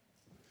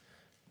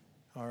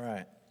All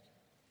right.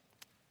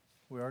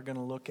 We are going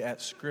to look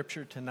at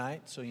Scripture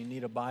tonight, so you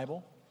need a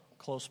Bible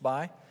close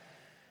by.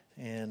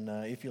 And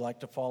if you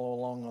like to follow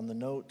along on the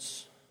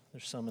notes,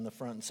 there's some in the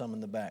front and some in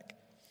the back.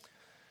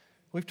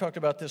 We've talked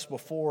about this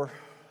before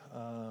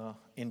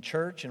in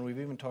church, and we've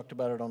even talked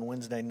about it on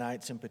Wednesday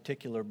nights in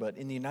particular, but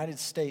in the United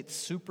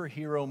States,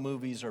 superhero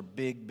movies are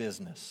big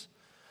business.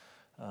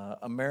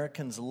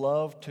 Americans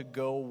love to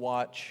go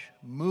watch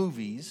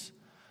movies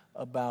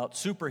about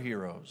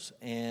superheroes,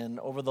 and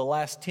over the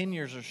last 10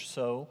 years or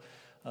so,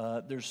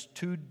 there's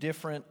two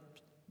different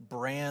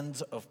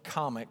brands of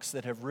comics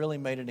that have really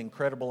made an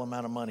incredible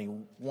amount of money.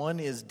 One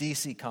is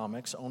DC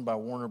Comics, owned by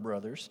Warner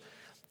Brothers,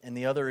 and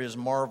the other is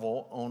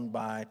Marvel, owned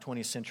by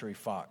 20th Century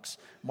Fox.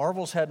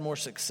 Marvel's had more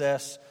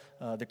success.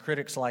 The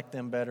critics like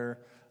them better.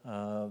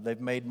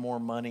 They've made more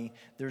money.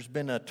 There's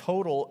been a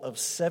total of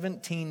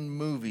 17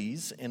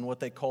 movies in what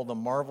they call the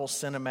Marvel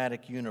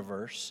Cinematic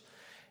Universe,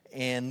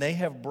 and they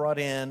have brought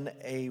in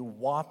a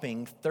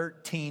whopping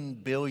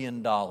 $13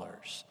 billion.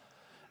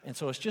 And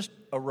so it's just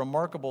a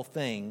remarkable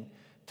thing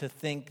to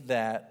think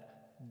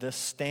that the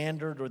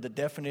standard or the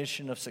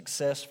definition of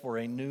success for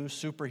a new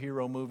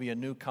superhero movie, a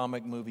new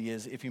comic movie,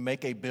 is if you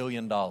make $1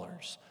 billion.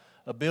 $1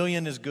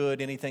 billion is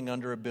good. Anything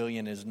under $1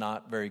 billion is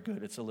not very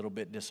good. It's a little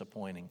bit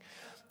disappointing.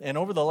 And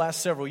over the last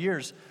several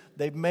years,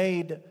 they've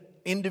made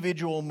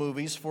individual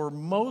movies for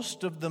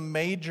most of the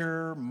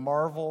major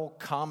Marvel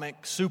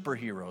comic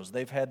superheroes.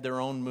 They've had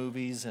their own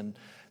movies, and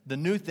the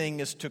new thing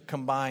is to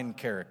combine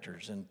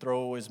characters and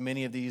throw as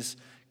many of these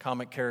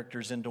comic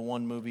characters into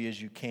one movie as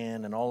you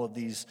can, and all of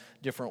these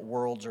different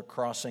worlds are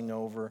crossing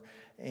over.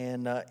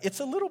 And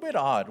it's a little bit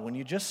odd when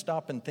you just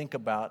stop and think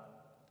about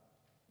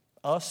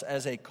us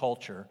as a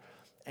culture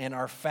and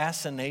our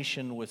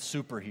fascination with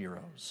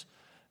superheroes,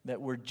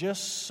 that we're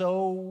just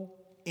so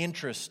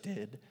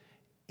interested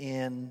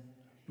in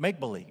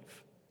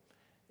make-believe,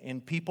 in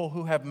people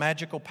who have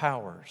magical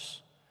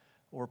powers,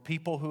 or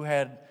people who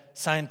had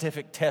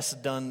scientific tests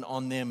done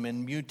on them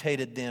and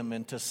mutated them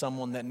into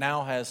someone that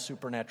now has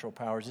supernatural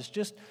powers. It's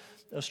just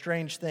a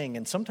strange thing,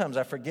 and sometimes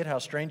I forget how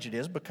strange it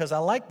is because I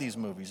like these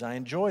movies. I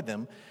enjoy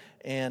them,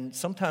 and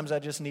sometimes I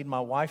just need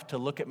my wife to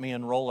look at me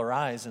and roll her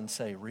eyes and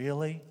say,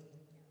 "Really?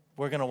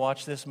 We're going to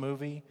watch this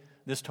movie?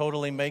 This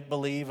totally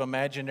make-believe,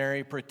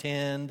 imaginary,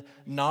 pretend,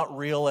 not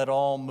real at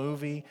all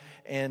movie,"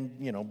 and,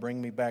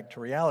 bring me back to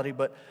reality.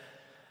 But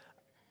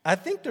I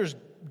think there's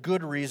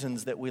good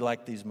reasons that we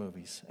like these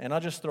movies, and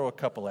I'll just throw a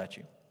couple at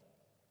you.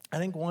 I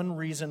think one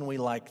reason we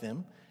like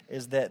them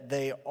is that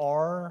they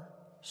are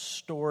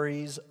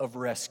stories of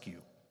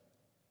rescue.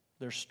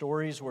 They're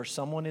stories where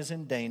someone is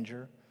in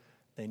danger,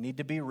 they need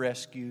to be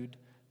rescued,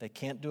 they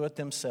can't do it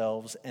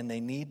themselves, and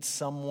they need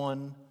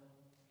someone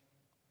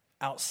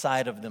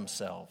outside of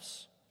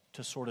themselves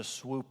to sort of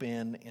swoop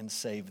in and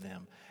save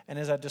them. And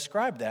as I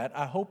describe that,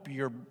 I hope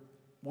your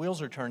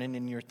wheels are turning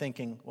and you're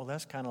thinking, well,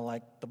 that's kind of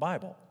like the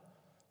Bible.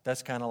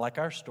 That's kind of like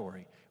our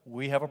story.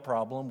 We have a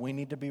problem. We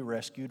need to be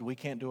rescued. We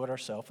can't do it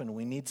ourselves, and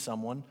we need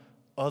someone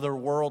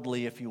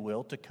otherworldly, if you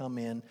will, to come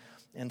in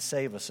and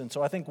save us. And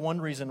so I think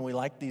one reason we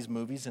like these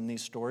movies and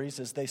these stories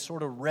is they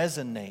sort of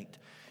resonate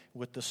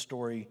with the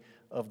story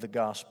of the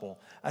gospel.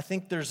 I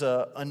think there's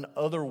an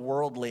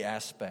otherworldly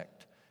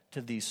aspect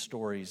to these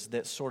stories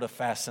that sort of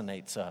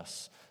fascinates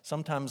us.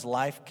 Sometimes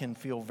life can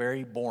feel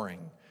very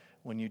boring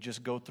when you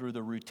just go through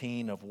the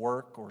routine of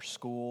work or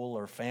school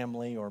or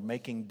family or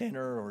making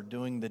dinner or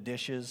doing the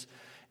dishes,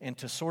 and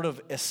to sort of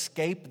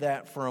escape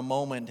that for a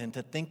moment and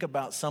to think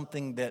about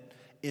something that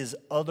is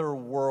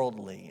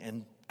otherworldly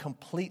and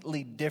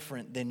completely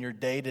different than your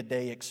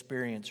day-to-day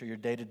experience or your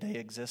day-to-day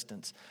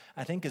existence,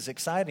 I think is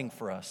exciting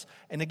for us.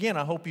 And again,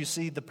 I hope you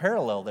see the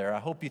parallel there. I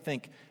hope you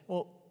think,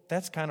 well,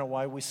 that's kind of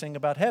why we sing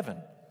about heaven.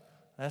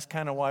 That's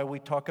kind of why we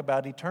talk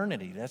about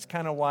eternity. That's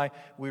kind of why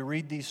we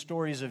read these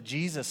stories of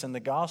Jesus in the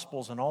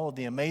Gospels and all of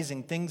the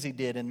amazing things He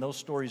did, and those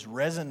stories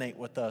resonate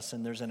with us,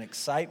 and there's an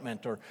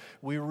excitement. Or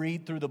we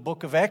read through the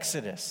book of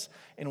Exodus,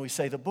 and we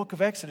say the book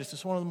of Exodus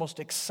is one of the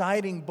most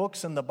exciting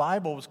books in the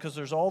Bible because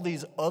there's all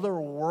these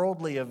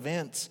otherworldly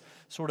events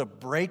sort of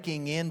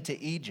breaking into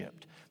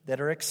Egypt that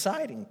are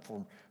exciting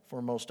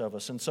for most of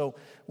us. And so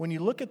when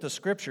you look at the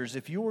Scriptures,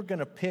 if you were going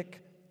to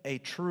pick a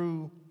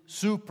true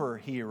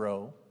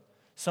superhero,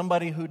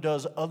 somebody who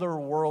does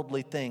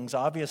otherworldly things,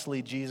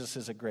 obviously Jesus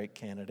is a great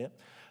candidate.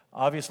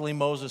 Obviously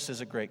Moses is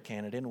a great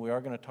candidate, and we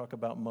are going to talk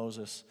about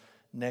Moses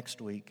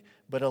next week.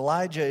 But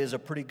Elijah is a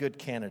pretty good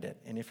candidate.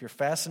 And if you're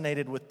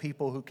fascinated with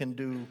people who can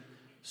do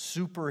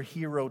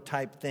superhero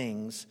type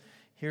things,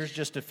 here's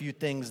just a few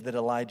things that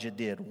Elijah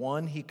did.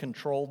 One, he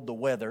controlled the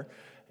weather.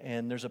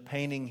 And there's a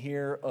painting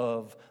here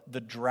of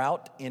the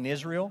drought in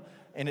Israel.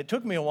 And it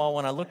took me a while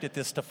when I looked at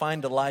this to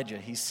find Elijah.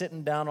 He's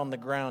sitting down on the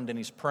ground and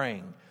he's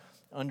praying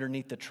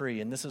underneath the tree.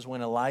 And this is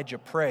when Elijah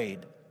prayed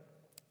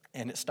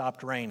and it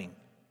stopped raining.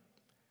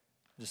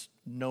 Just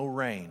no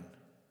rain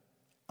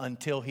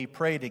until he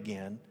prayed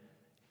again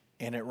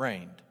and it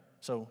rained.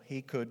 So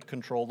he could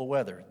control the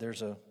weather.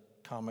 There's a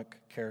comic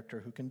character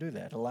who can do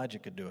that. Elijah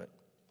could do it.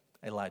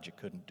 Elijah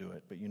couldn't do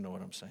it, but you know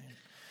what I'm saying.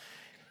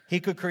 He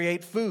could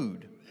create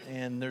food,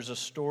 and there's a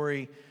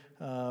story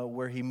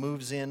where he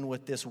moves in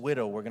with this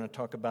widow. We're going to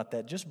talk about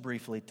that just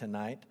briefly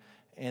tonight.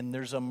 And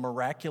there's a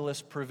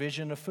miraculous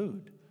provision of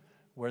food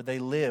where they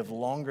live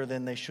longer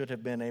than they should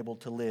have been able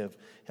to live.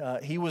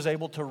 He was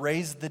able to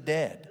raise the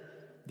dead.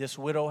 This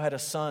widow had a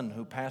son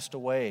who passed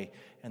away,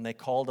 and they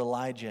called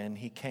Elijah, and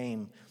he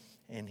came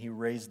and he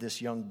raised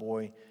this young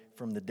boy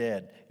from the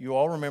dead. You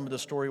all remember the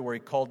story where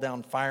he called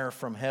down fire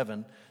from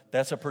heaven.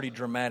 That's a pretty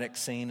dramatic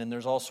scene, and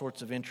there's all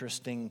sorts of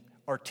interesting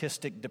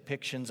artistic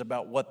depictions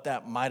about what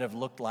that might have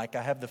looked like.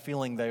 I have the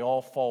feeling they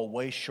all fall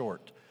way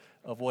short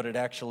of what it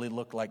actually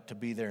looked like to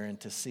be there and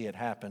to see it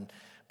happen.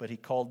 But he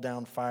called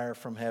down fire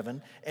from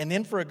heaven. And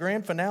then for a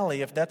grand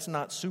finale, if that's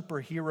not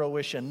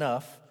superhero-ish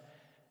enough,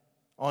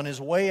 on his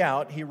way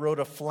out, he rode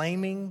a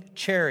flaming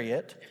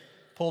chariot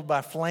pulled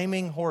by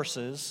flaming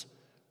horses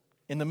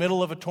in the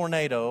middle of a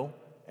tornado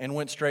and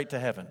went straight to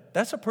heaven.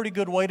 That's a pretty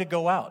good way to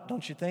go out,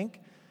 don't you think?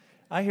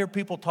 I hear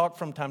people talk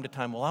from time to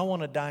time, well, I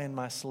want to die in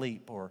my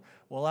sleep, or,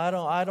 well,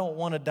 I don't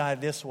want to die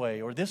this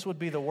way, or this would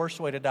be the worst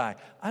way to die.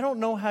 I don't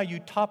know how you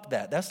top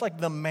that. That's like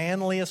the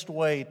manliest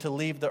way to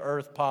leave the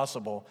earth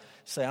possible.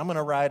 Say, I'm going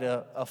to ride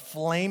a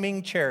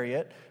flaming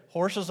chariot,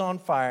 horses on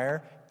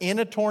fire, in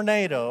a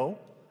tornado,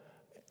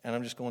 and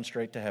I'm just going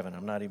straight to heaven.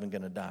 I'm not even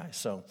going to die.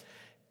 So,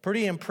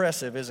 pretty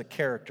impressive as a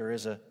character,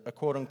 as a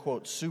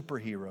quote-unquote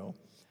superhero.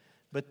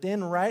 But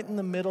then right in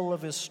the middle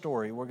of his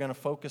story, we're going to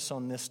focus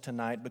on this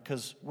tonight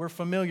because we're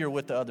familiar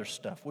with the other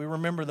stuff. We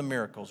remember the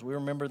miracles. We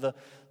remember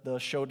the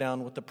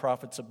showdown with the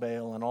prophets of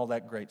Baal and all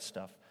that great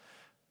stuff.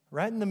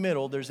 Right in the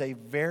middle, there's a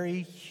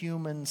very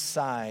human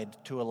side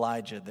to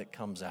Elijah that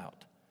comes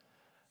out.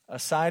 A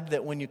side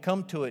that when you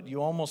come to it,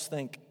 you almost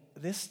think,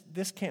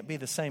 this can't be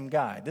the same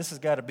guy. This has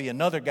got to be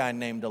another guy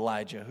named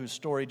Elijah whose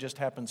story just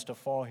happens to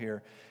fall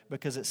here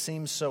because it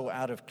seems so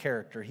out of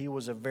character. He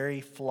was a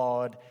very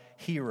flawed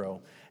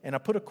hero. And I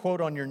put a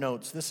quote on your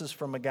notes. This is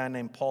from a guy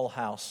named Paul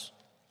House,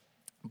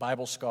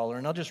 Bible scholar.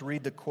 And I'll just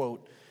read the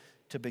quote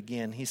to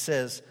begin. He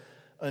says,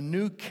 a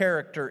new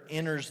character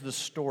enters the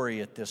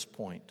story at this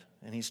point.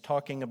 And he's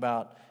talking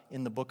about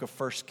in the book of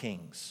 1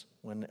 Kings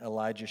when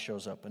Elijah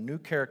shows up. A new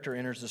character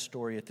enters the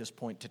story at this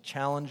point to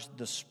challenge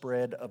the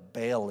spread of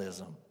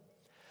Baalism.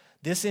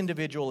 This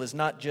individual is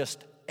not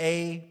just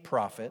a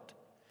prophet,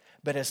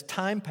 but as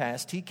time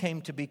passed, he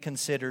came to be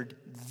considered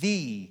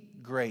the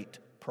great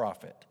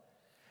prophet.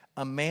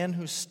 A man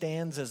who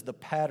stands as the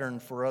pattern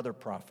for other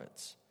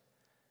prophets.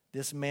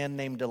 This man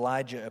named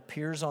Elijah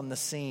appears on the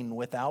scene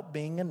without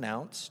being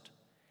announced.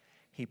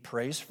 He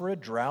prays for a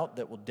drought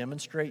that will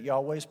demonstrate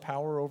Yahweh's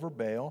power over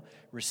Baal,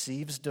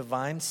 receives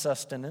divine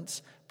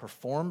sustenance,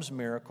 performs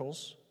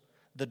miracles.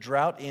 The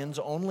drought ends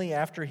only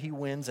after he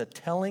wins a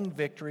telling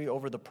victory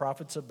over the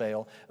prophets of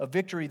Baal, a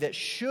victory that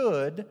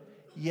should,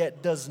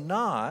 yet does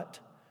not,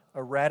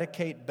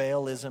 eradicate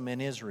Baalism in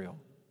Israel.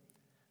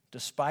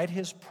 Despite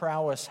his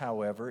prowess,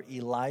 however,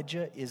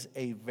 Elijah is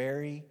a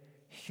very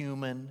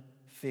human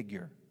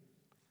figure.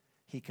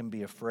 He can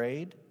be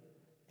afraid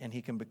and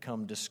he can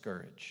become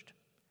discouraged.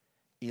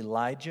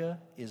 Elijah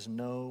is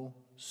no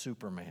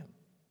Superman.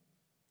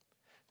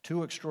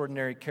 Two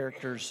extraordinary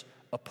characters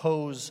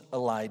oppose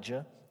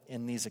Elijah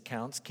in these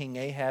accounts, King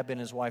Ahab and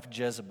his wife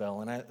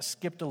Jezebel. And I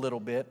skipped a little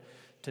bit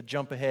to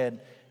jump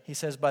ahead. He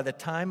says, by the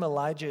time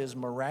Elijah is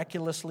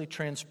miraculously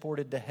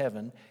transported to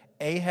heaven,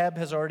 Ahab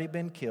has already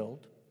been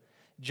killed.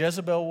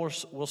 Jezebel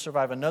will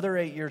survive another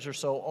 8 years or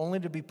so, only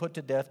to be put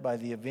to death by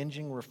the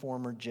avenging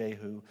reformer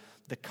Jehu.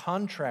 The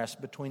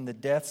contrast between the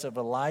deaths of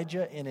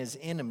Elijah and his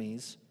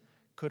enemies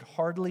could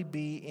hardly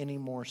be any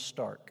more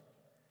stark.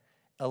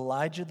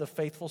 Elijah, the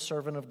faithful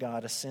servant of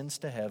God, ascends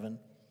to heaven.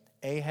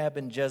 Ahab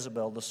and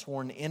Jezebel, the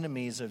sworn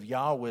enemies of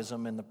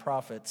Yahwism and the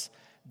prophets,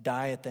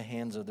 die at the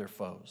hands of their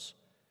foes.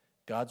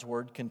 God's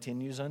word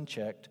continues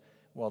unchecked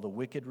while the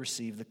wicked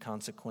receive the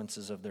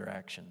consequences of their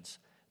actions.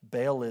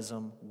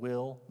 Baalism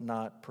will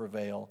not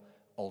prevail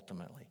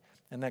ultimately.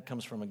 And that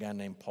comes from a guy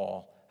named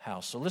Paul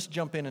House. So let's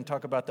jump in and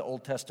talk about the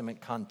Old Testament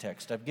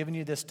context. I've given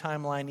you this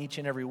timeline each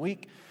and every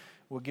week.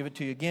 We'll give it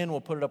to you again. We'll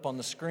put it up on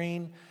the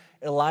screen.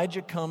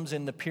 Elijah comes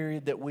in the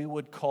period that we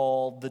would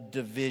call the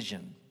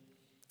division.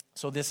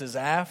 So this is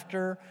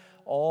after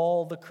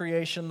all the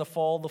creation, the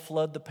fall, the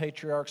flood, the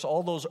patriarchs,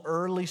 all those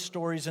early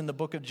stories in the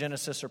book of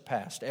Genesis are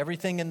past.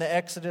 Everything in the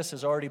Exodus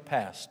has already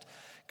passed.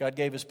 God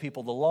gave his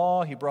people the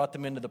law. He brought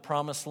them into the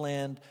promised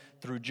land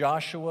through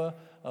Joshua,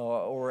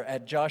 or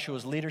at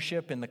Joshua's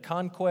leadership in the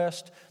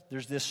conquest.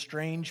 There's this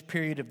strange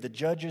period of the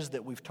judges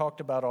that we've talked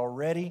about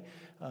already,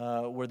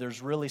 where there's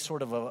really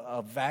sort of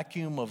a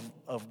vacuum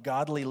of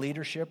godly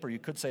leadership, or you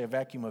could say a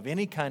vacuum of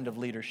any kind of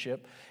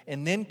leadership.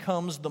 And then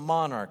comes the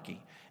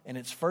monarchy. And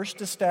it's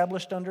first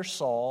established under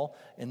Saul,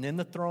 and then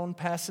the throne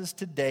passes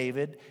to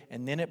David,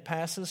 and then it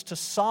passes to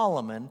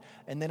Solomon.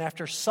 And then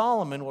after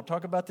Solomon, we'll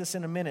talk about this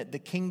in a minute, the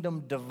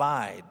kingdom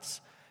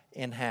divides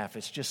in half.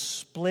 It's just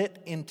split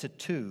into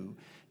two.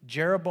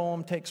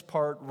 Jeroboam takes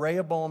part,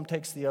 Rehoboam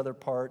takes the other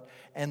part,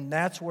 and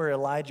that's where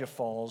Elijah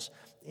falls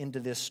into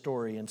this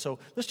story. And so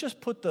let's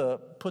just put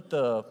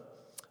the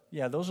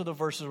Yeah, those are the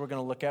verses we're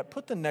going to look at.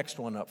 Put the next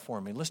one up for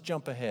me. Let's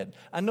jump ahead.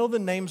 I know the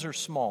names are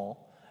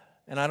small,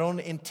 and I don't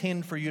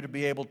intend for you to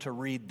be able to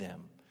read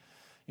them.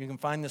 You can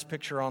find this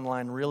picture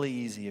online really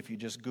easy if you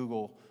just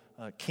Google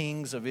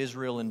Kings of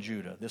Israel and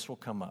Judah. This will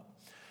come up.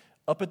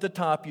 Up at the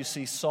top, you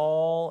see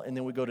Saul, and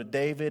then we go to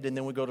David, and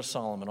then we go to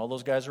Solomon. All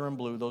those guys are in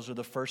blue. Those are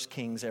the first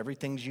kings.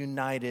 Everything's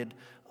united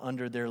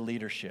under their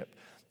leadership.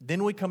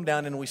 Then we come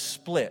down and we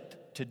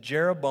split to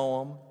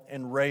Jeroboam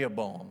and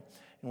Rehoboam.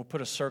 And we'll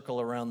put a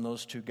circle around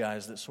those two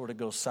guys that sort of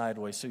go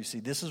sideways. So you see,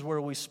 this is where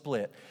we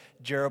split.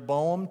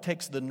 Jeroboam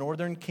takes the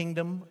northern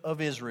kingdom of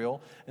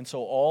Israel. And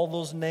so all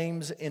those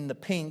names in the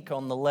pink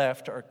on the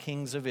left are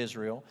kings of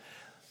Israel.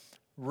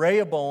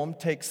 Rehoboam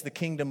takes the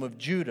kingdom of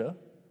Judah.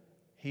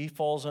 He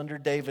falls under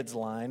David's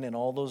line. And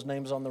all those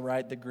names on the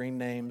right, the green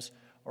names,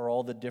 are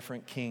all the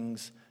different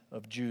kings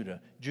of Judah.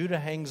 Judah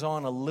hangs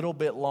on a little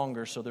bit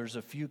longer, so there's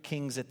a few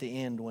kings at the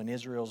end when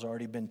Israel's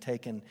already been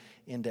taken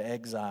into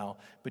exile.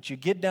 But you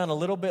get down a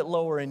little bit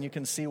lower and you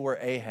can see where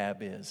Ahab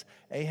is.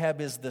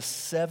 Ahab is the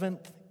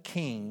seventh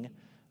king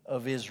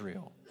of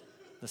Israel.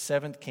 The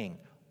seventh king.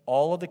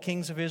 All of the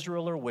kings of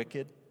Israel are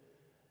wicked.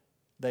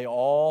 They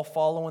all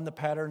follow in the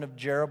pattern of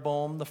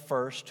Jeroboam the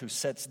first, who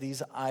sets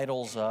these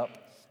idols up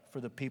for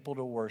the people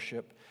to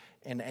worship.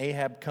 And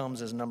Ahab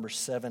comes as number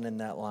 7 in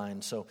that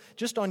line. So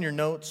just on your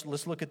notes,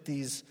 let's look at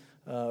these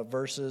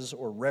verses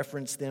or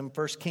reference them.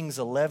 1 Kings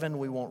 11,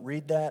 we won't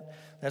read that.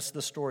 That's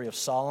the story of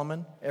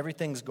Solomon.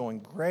 Everything's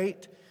going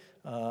great.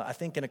 I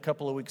think in a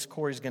couple of weeks,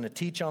 Corey's going to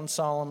teach on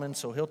Solomon,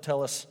 so he'll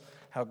tell us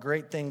how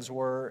great things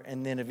were.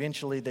 And then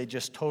eventually they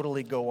just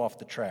totally go off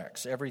the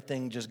tracks.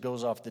 Everything just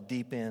goes off the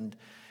deep end.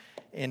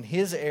 And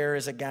his heir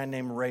is a guy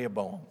named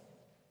Rehoboam.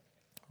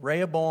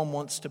 Rehoboam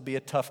wants to be a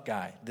tough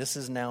guy. This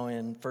is now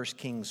in 1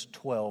 Kings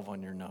 12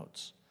 on your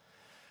notes.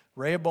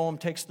 Rehoboam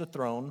takes the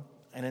throne,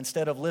 and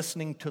instead of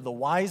listening to the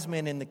wise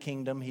men in the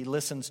kingdom, he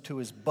listens to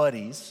his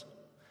buddies.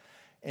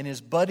 And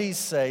his buddies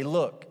say,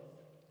 look,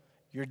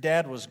 your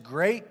dad was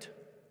great,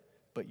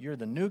 but you're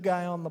the new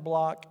guy on the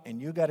block,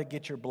 and you got to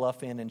get your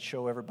bluff in and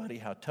show everybody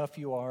how tough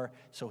you are.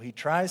 So he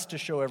tries to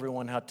show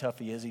everyone how tough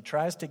he is. He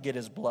tries to get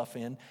his bluff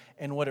in,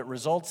 and what it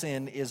results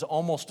in is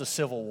almost a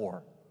civil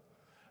war.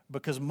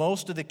 Because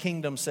most of the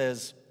kingdom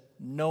says,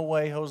 no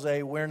way,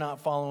 Jose, we're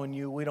not following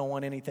you. We don't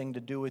want anything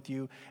to do with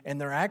you. And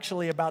they're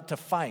actually about to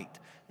fight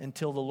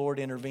until the Lord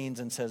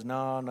intervenes and says,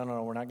 no,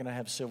 we're not going to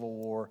have civil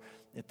war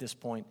at this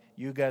point.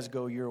 You guys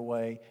go your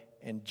way,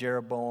 and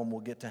Rehoboam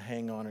will get to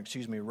hang on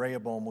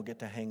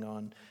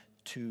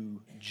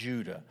to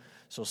Judah.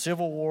 So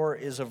civil war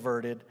is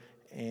averted,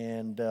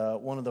 and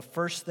one of the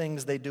first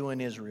things they do in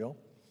Israel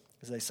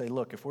is they say,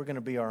 look, if we're going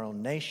to be our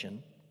own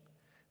nation,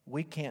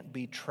 we can't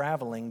be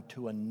traveling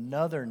to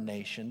another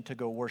nation to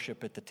go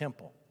worship at the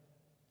temple.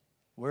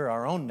 We're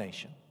our own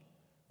nation.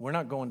 We're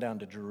not going down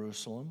to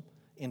Jerusalem,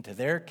 into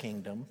their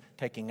kingdom,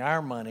 taking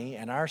our money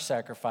and our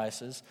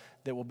sacrifices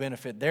that will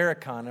benefit their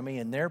economy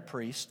and their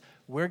priests.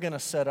 We're going to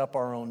set up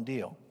our own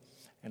deal.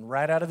 And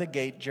right out of the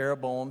gate,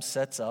 Jeroboam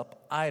sets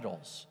up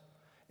idols.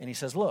 And he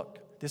says, look,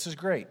 this is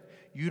great.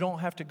 You don't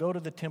have to go to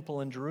the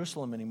temple in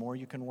Jerusalem anymore.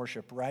 You can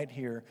worship right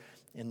here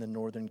in the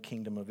northern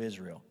kingdom of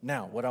Israel.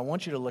 Now, what I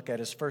want you to look at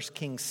is 1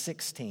 Kings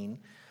 16,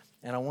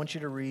 and I want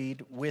you to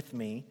read with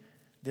me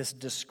this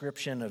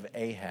description of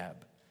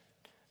Ahab.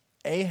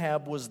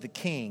 Ahab was the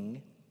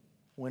king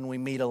when we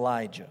meet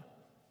Elijah.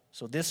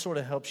 So this sort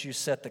of helps you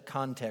set the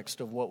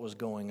context of what was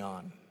going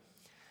on.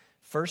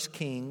 1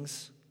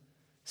 Kings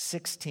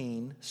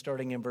 16,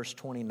 starting in verse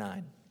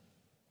 29.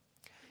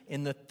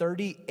 In the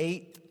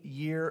 38th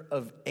year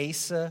of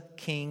Asa,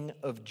 king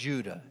of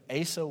Judah.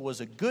 Asa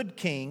was a good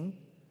king,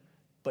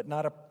 but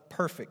not a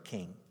perfect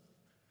king.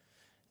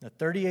 The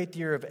 38th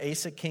year of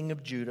Asa, king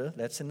of Judah,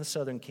 that's in the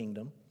southern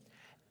kingdom,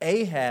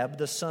 Ahab,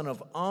 the son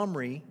of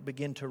Omri,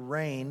 began to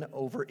reign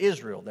over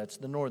Israel. That's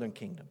the northern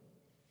kingdom.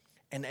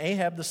 And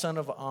Ahab, the son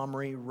of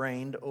Omri,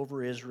 reigned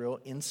over Israel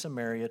in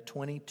Samaria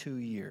 22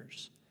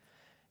 years.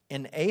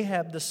 And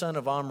Ahab, the son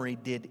of Omri,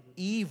 did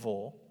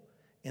evil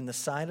in the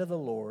sight of the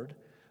Lord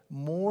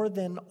more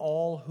than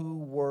all who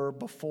were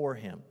before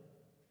him.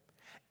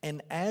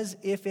 And as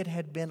if it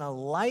had been a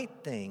light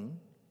thing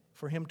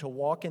for him to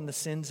walk in the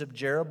sins of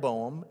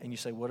Jeroboam. And you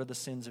say, what are the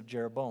sins of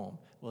Jeroboam?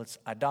 Well, it's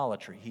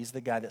idolatry. He's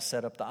the guy that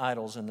set up the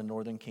idols in the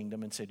northern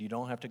kingdom and said, you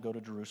don't have to go to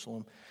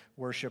Jerusalem.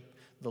 Worship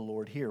the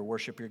Lord here.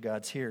 Worship your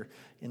gods here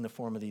in the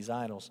form of these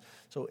idols.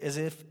 So as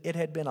if it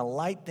had been a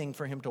light thing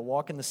for him to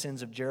walk in the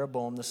sins of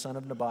Jeroboam, the son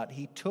of Nebat,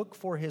 he took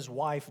for his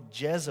wife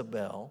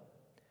Jezebel,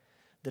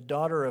 the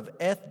daughter of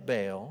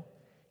Ethbaal,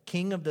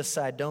 king of the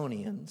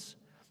Sidonians,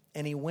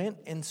 and he went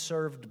and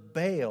served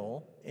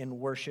Baal and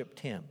worshipped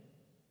him.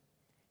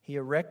 He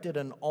erected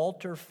an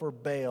altar for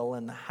Baal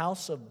in the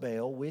house of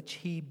Baal, which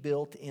he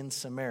built in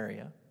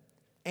Samaria,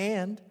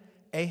 and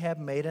Ahab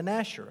made an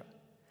Asherah.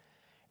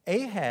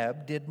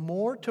 Ahab did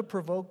more to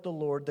provoke the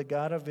Lord, the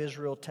God of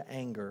Israel, to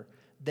anger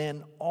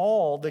than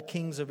all the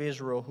kings of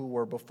Israel who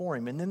were before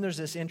him. And then there's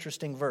this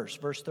interesting verse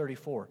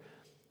 34.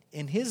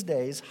 In his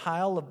days,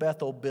 Hiel of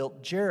Bethel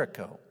built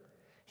Jericho.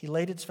 He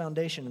laid its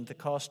foundation at the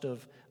cost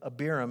of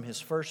Abiram,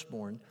 his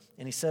firstborn,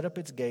 and he set up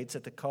its gates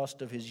at the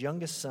cost of his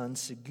youngest son,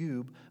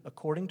 Segub,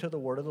 according to the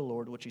word of the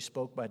Lord, which he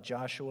spoke by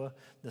Joshua,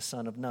 the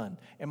son of Nun.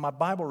 In my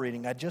Bible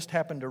reading, I just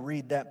happened to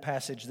read that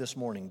passage this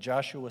morning,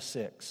 Joshua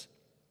 6,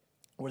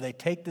 where they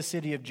take the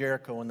city of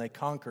Jericho and they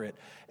conquer it,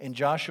 and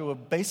Joshua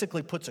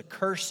basically puts a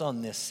curse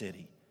on this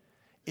city.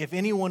 If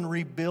anyone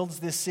rebuilds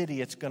this city,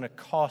 it's going to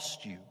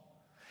cost you.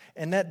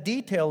 And that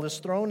detail is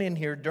thrown in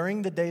here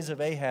during the days of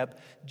Ahab,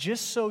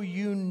 just so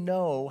you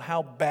know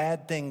how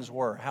bad things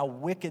were, how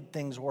wicked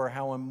things were,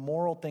 how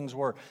immoral things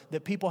were,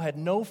 that people had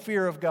no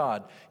fear of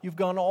God. You've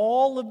gone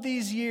all of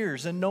these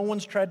years and no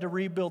one's tried to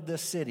rebuild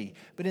this city.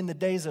 But in the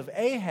days of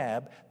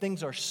Ahab,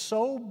 things are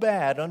so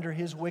bad under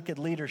his wicked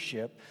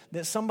leadership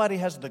that somebody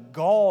has the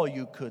gall,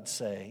 you could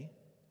say,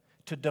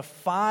 to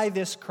defy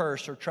this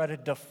curse or try to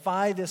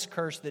defy this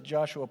curse that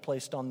Joshua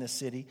placed on this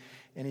city,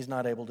 and he's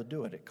not able to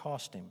do it. It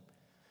cost him.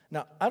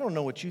 Now, I don't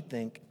know what you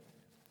think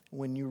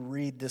when you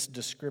read this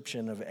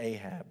description of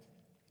Ahab.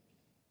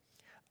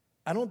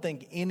 I don't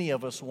think any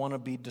of us want to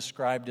be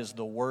described as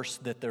the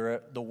worst that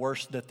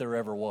there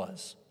ever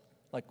was.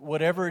 Like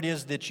whatever it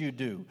is that you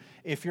do.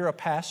 If you're a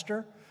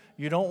pastor,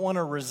 you don't want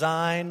to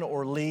resign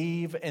or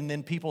leave and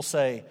then people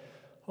say,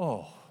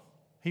 "Oh,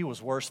 he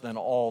was worse than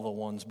all the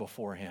ones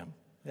before him,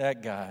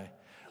 that guy."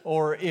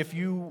 Or if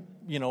you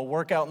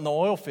work out in the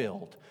oil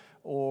field,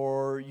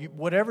 or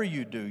whatever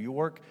you do, you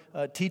work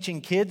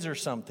teaching kids or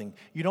something,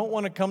 you don't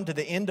want to come to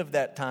the end of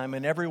that time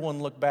and everyone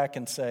look back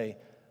and say,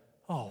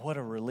 "Oh, what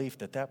a relief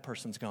that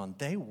person's gone.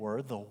 They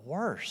were the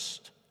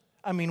worst."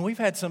 I mean, we've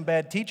had some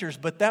bad teachers,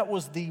 but that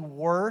was the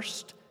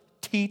worst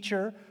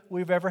teacher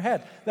we've ever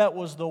had. That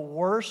was the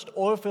worst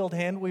oil field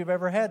hand we've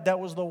ever had. That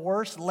was the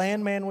worst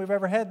landman we've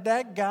ever had.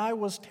 That guy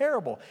was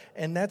terrible.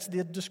 And that's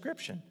the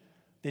description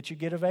that you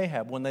get of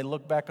Ahab when they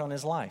look back on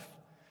his life.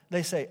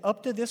 They say,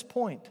 up to this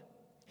point,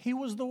 he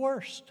was the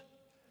worst.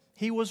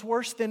 He was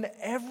worse than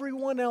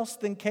everyone else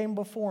that came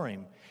before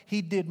him.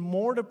 He did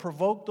more to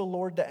provoke the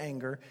Lord to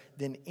anger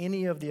than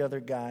any of the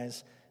other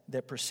guys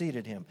that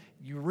preceded him.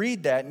 You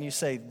read that and you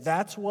say,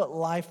 that's what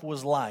life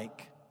was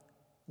like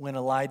when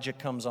Elijah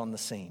comes on the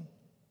scene.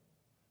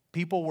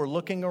 People were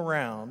looking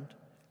around,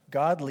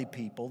 godly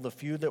people, the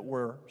few that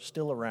were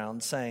still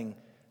around, saying,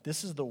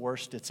 this is the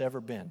worst it's ever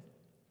been.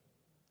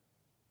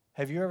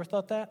 Have you ever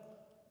thought that?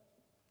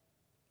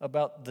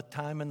 About the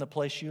time and the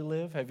place you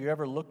live? Have you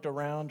ever looked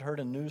around, heard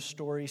a news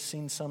story,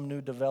 seen some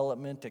new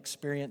development,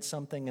 experienced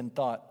something, and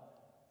thought,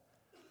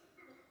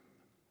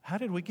 how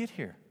did we get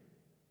here?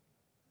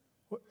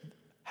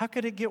 How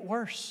could it get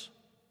worse?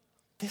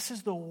 This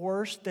is the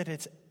worst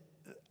that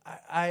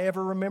I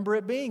ever remember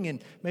it being.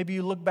 And maybe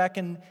you look back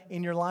in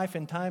your life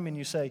and time and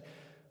you say,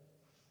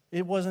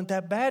 it wasn't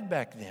that bad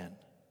back then.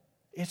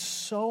 It's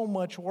so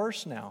much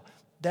worse now.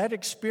 That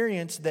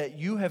experience that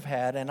you have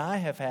had and I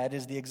have had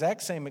is the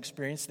exact same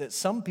experience that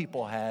some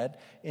people had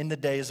in the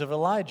days of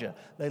Elijah.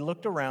 They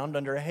looked around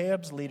under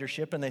Ahab's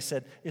leadership and they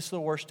said, it's the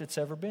worst it's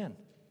ever been.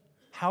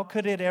 How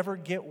could it ever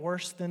get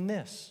worse than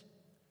this?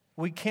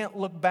 We can't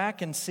look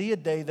back and see a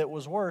day that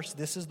was worse.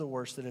 This is the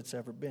worst that it's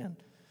ever been.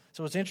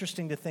 So it's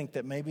interesting to think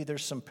that maybe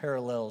there's some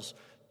parallels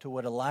to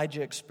what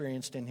Elijah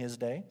experienced in his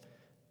day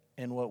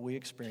and what we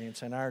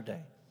experience in our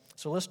day.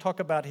 So let's talk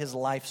about his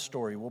life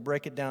story. We'll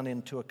break it down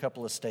into a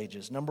couple of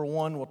stages. Number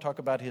one, we'll talk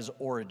about his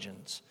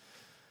origins.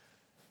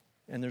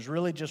 And there's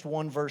really just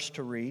one verse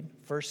to read.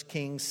 1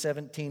 Kings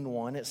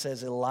 17:1. It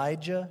says,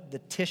 Elijah the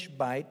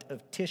Tishbite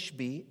of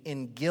Tishbe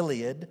in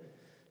Gilead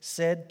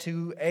said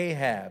to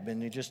Ahab.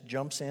 And he just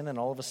jumps in and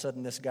all of a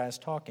sudden this guy's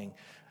talking.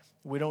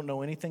 We don't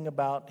know anything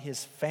about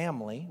his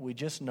family. We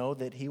just know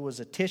that he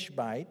was a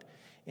Tishbite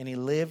and he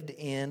lived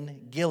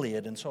in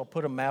Gilead. And so I'll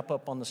put a map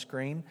up on the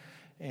screen.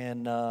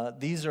 And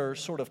these are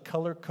sort of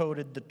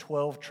color-coded the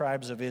 12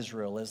 tribes of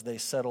Israel as they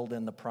settled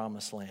in the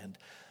Promised Land.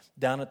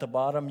 Down at the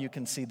bottom, you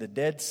can see the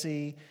Dead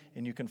Sea,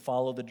 and you can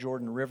follow the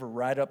Jordan River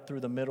right up through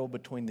the middle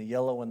between the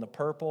yellow and the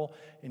purple,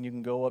 and you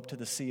can go up to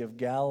the Sea of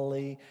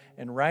Galilee.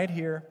 And right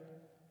here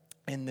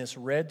in this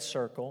red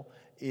circle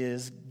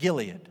is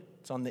Gilead.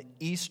 It's on the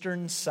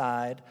eastern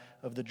side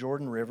of the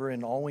Jordan River,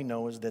 and all we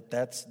know is that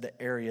that's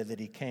the area that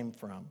he came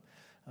from.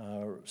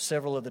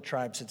 Several of the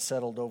tribes had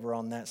settled over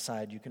on that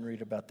side. You can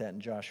read about that in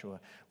Joshua.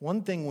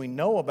 One thing we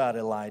know about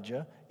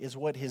Elijah is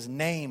what his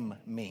name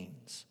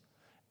means.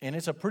 And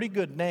it's a pretty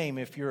good name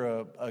if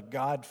you're a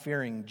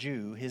God-fearing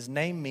Jew. His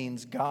name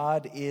means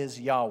God is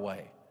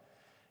Yahweh.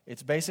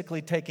 It's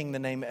basically taking the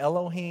name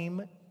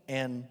Elohim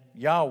and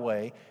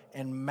Yahweh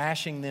and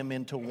mashing them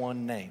into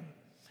one name.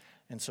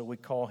 And so we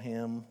call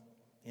him,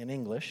 in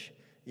English,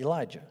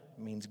 Elijah.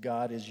 It means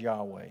God is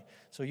Yahweh.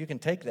 So you can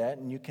take that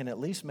and you can at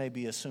least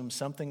maybe assume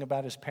something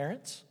about his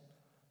parents,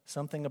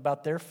 something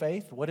about their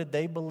faith. What did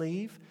they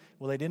believe?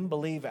 Well, they didn't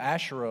believe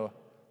Asherah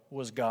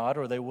was God,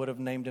 or they would have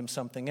named him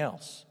something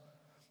else.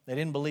 They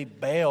didn't believe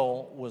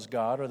Baal was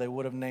God, or they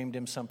would have named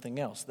him something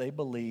else. They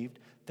believed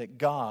that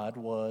God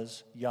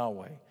was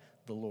Yahweh,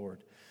 the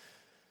Lord.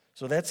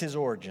 So that's his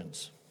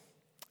origins.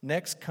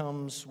 Next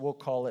comes, we'll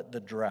call it the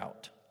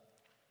drought.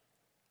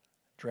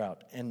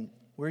 Drought. And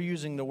we're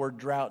using the word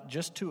drought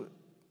just to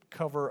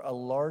cover a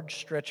large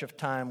stretch of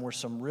time where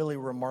some really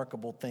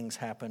remarkable things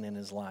happen in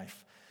his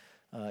life.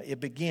 It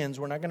begins,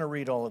 we're not going to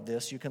read all of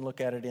this. You can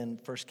look at it in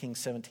 1 Kings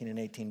 17 and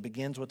 18.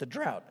 Begins with a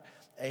drought.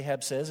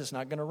 Ahab says it's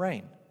not going to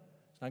rain.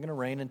 It's not going to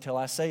rain until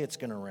I say it's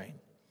going to rain.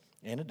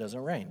 And it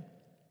doesn't rain.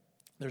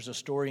 There's a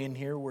story in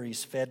here where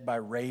he's fed by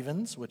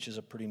ravens, which is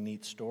a pretty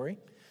neat story.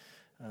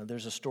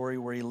 There's a story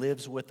where he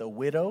lives with a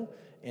widow.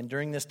 And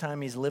during this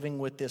time he's living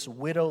with this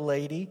widow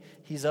lady.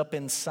 He's up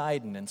in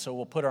Sidon. And so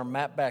we'll put our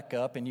map back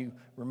up. And you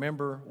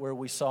remember where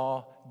we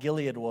saw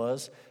Gilead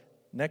was.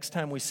 Next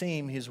time we see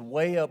him, he's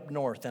way up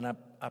north. And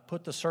I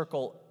put the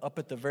circle up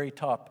at the very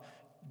top.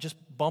 Just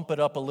bump it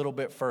up a little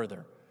bit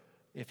further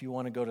if you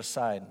want to go to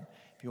Sidon,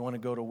 if you want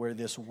to go to where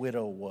this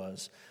widow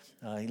was.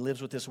 He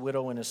lives with this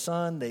widow and his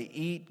son. They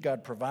eat.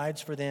 God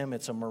provides for them.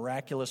 It's a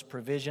miraculous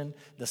provision.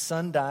 The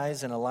son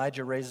dies, and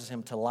Elijah raises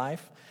him to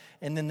life.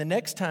 And then the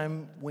next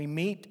time we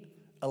meet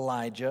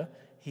Elijah,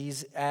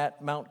 he's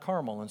at Mount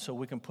Carmel. And so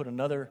we can put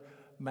another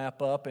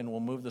map up, and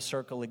we'll move the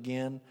circle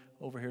again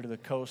over here to the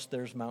coast.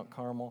 There's Mount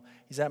Carmel.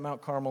 He's at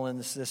Mount Carmel in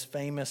this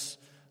famous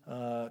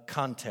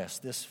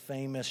contest, this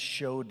famous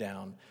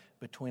showdown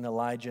between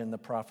Elijah and the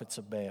prophets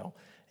of Baal.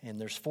 And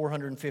there's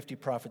 450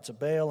 prophets of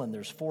Baal, and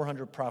there's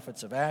 400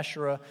 prophets of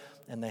Asherah,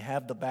 and they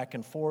have the back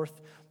and forth.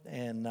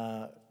 And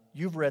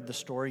you've read the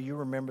story. You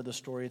remember the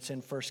story. It's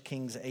in 1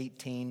 Kings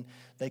 18.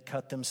 They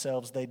cut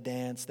themselves. They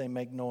dance. They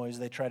make noise.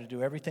 They try to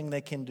do everything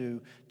they can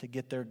do to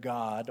get their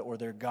god or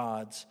their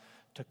gods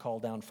to call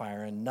down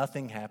fire, and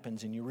nothing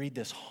happens. And you read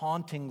this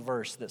haunting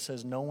verse that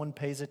says no one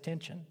pays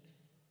attention.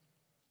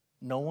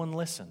 No one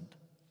listened.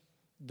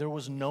 There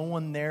was no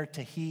one there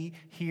to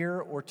hear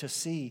or to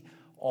see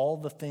all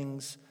the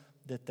things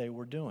that they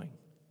were doing.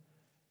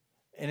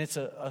 And it's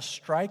a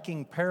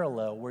striking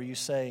parallel where you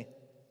say,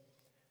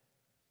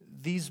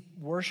 these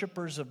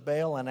worshipers of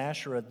Baal and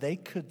Asherah, they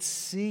could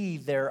see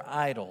their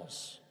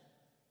idols,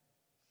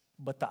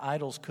 but the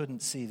idols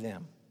couldn't see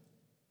them.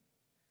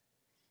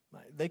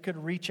 They could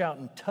reach out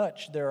and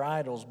touch their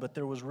idols, but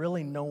there was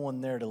really no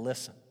one there to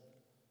listen.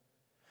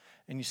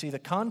 And you see the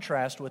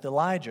contrast with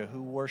Elijah,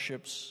 who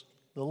worships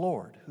the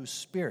Lord, who's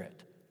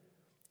spirit.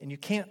 And you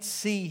can't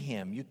see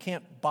him. You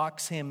can't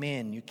box him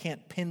in. You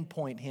can't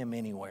pinpoint him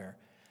anywhere.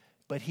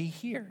 But he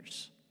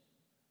hears.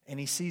 And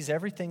he sees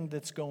everything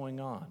that's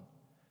going on.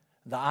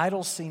 The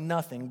idols see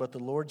nothing, but the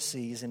Lord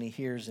sees and he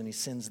hears and he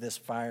sends this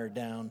fire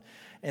down.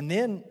 And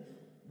then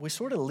we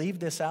sort of leave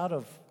this out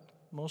of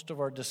most of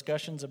our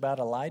discussions about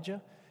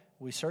Elijah.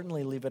 We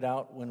certainly leave it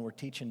out when we're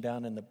teaching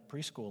down in the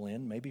preschool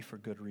inn, maybe for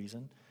good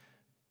reason.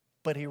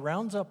 But he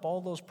rounds up all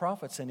those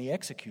prophets and he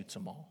executes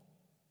them all.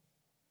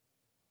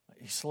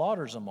 He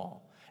slaughters them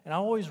all. And I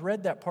always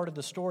read that part of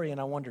the story and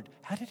I wondered,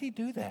 how did he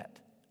do that?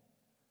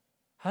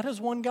 How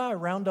does one guy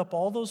round up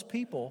all those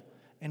people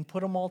and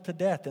put them all to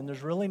death? And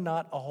there's really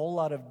not a whole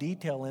lot of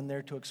detail in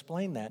there to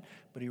explain that.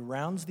 But he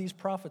rounds these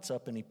prophets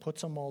up and he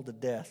puts them all to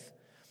death.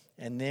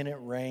 And then it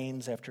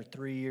rains after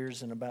 3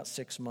 years and about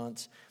 6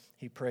 months.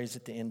 He prays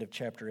at the end of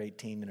chapter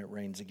 18 and it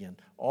rains again.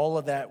 All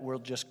of that we'll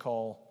just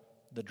call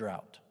the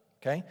drought.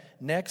 Okay?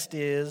 Next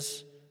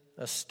is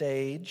a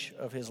stage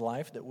of his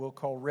life that we'll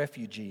call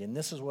refugee. And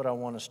this is what I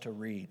want us to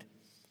read.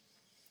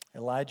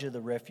 Elijah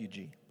the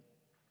refugee.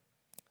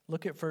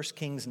 Look at 1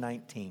 Kings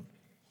 19.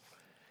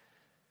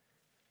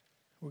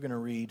 We're going to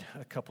read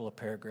a couple of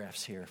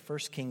paragraphs here. 1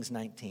 Kings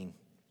 19.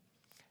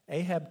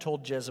 Ahab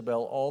told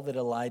Jezebel all that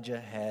Elijah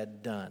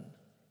had done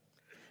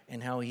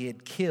and how he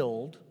had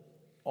killed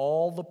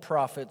all the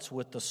prophets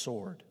with the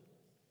sword.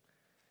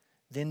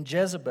 Then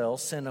Jezebel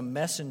sent a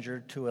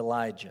messenger to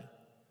Elijah,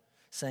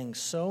 saying,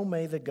 "So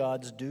may the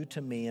gods do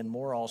to me and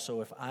more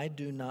also if I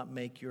do not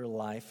make your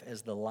life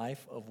as the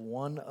life of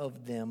one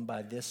of them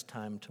by this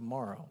time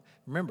tomorrow."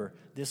 Remember,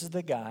 this is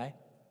the guy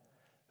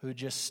who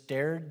just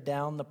stared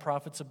down the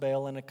prophets of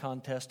Baal in a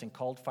contest and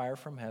called fire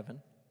from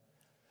heaven.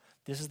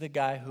 This is the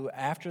guy who,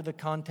 after the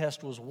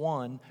contest was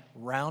won,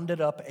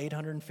 rounded up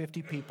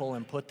 850 people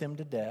and put them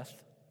to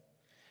death.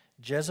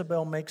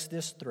 Jezebel makes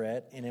this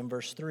threat, and in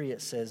verse 3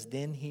 it says,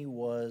 "Then he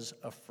was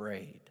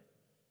afraid,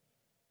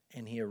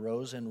 and he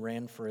arose and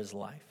ran for his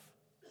life.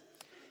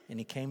 And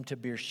he came to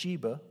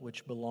Beersheba,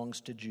 which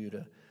belongs to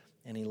Judah,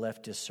 and he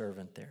left his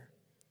servant there.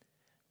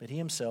 But he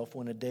himself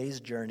went a day's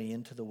journey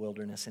into the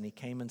wilderness, and he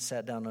came and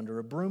sat down under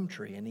a broom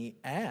tree, and he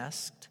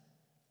asked,"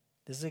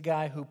 this is a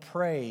guy who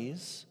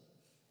prays,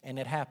 and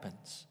it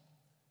happens.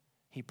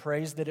 He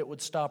prays that it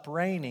would stop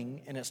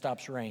raining, and it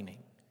stops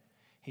raining.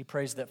 He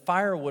prays that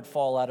fire would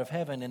fall out of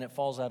heaven, and it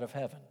falls out of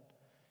heaven.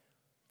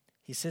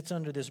 He sits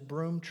under this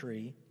broom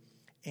tree,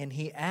 and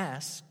he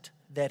asked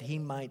that he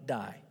might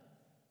die,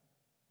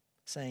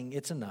 saying,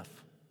 "It's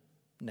enough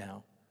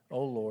now.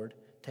 O Lord,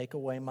 take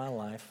away my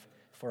life,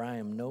 for I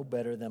am no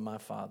better than my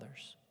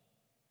fathers."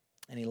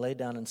 And he lay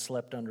down and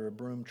slept under a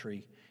broom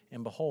tree.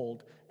 And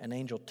behold, an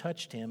angel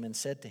touched him and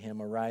said to him,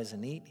 "Arise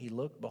and eat." He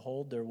looked,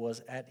 behold, there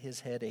was at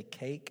his head a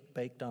cake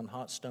baked on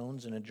hot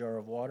stones and a jar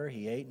of water.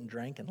 He ate and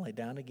drank and lay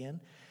down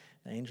again.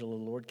 The angel of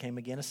the Lord came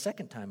again a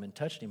second time and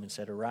touched him and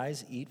said,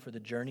 "Arise, eat, for the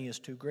journey is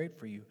too great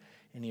for you."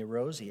 And he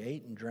arose, he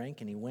ate and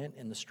drank, and he went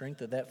in the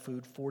strength of that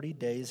food 40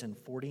 days and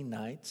 40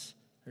 nights.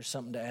 There's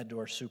something to add to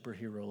our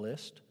superhero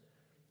list.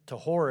 To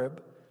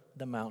Horeb,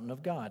 the mountain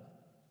of God.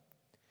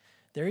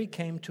 There he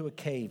came to a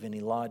cave, and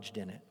he lodged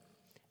in it.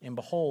 And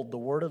behold, the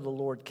word of the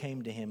Lord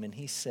came to him, and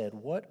he said,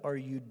 "What are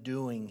you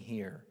doing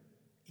here,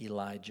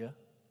 Elijah?"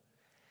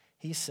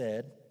 He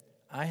said,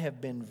 "I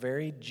have been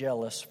very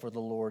jealous for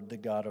the Lord, the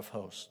God of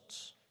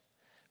hosts.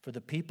 For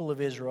the people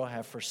of Israel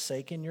have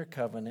forsaken your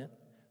covenant,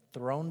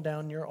 thrown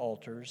down your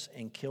altars,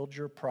 and killed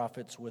your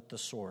prophets with the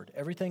sword."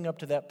 Everything up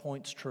to that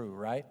point's true,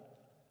 right?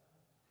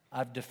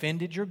 I've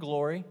defended your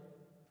glory,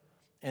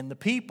 and the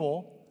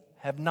people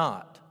have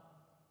not.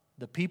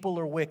 The people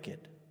are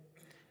wicked.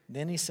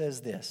 Then he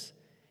says this,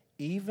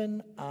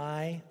 "Even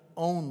I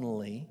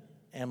only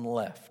am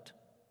left,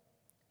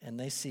 and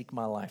they seek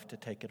my life to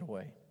take it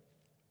away."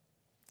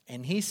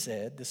 And he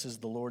said, this is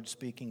the Lord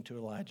speaking to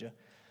Elijah,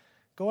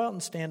 "Go out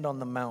and stand on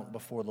the mount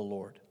before the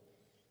Lord."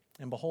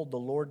 And behold, the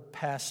Lord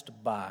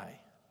passed by,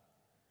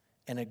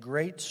 and a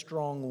great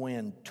strong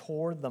wind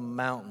tore the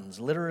mountains.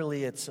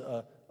 Literally, it's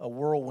a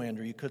whirlwind,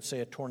 or you could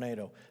say a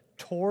tornado.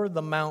 Tore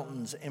the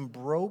mountains and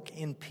broke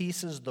in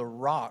pieces the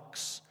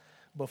rocks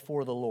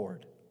before the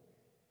Lord.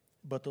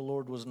 But the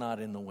Lord was not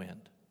in the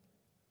wind.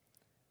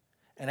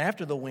 And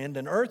after the wind,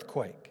 an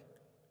earthquake.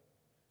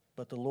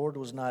 But the Lord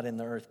was not in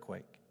the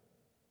earthquake.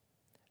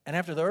 And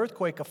after the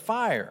earthquake, a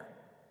fire.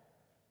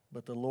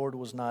 But the Lord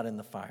was not in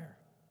the fire.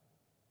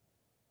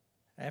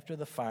 After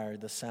the fire,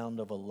 the sound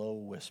of a low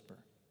whisper.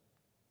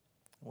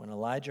 When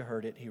Elijah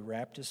heard it, he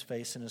wrapped his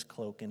face in his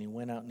cloak, and he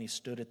went out and he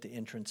stood at the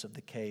entrance of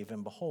the cave.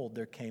 And behold,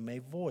 there came a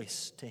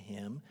voice to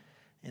him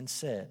and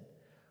said,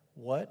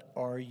 "What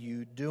are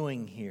you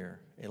doing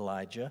here,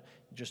 Elijah?"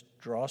 Just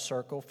draw a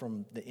circle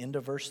from the end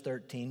of verse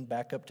 13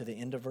 back up to the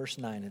end of verse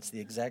 9. It's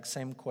the exact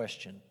same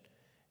question.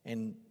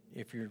 And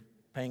if you're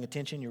paying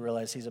attention, you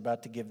realize he's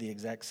about to give the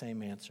exact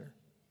same answer.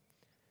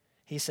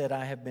 He said,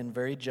 "I have been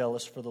very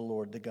jealous for the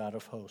Lord, the God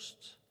of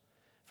hosts.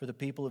 For the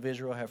people of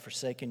Israel have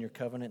forsaken your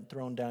covenant,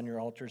 thrown down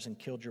your altars, and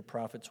killed your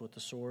prophets with the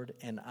sword.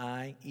 And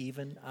I,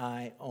 even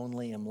I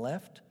only am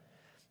left,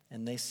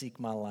 and they seek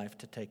my life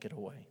to take it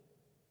away."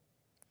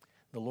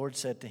 The Lord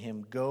said to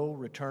him, "Go,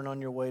 return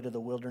on your way to the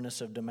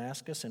wilderness of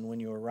Damascus, and when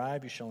you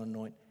arrive, you shall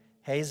anoint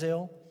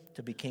Hazael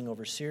to be king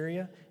over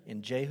Syria,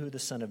 and Jehu the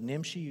son of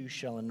Nimshi you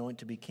shall anoint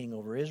to be king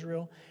over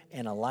Israel,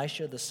 and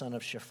Elisha the son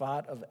of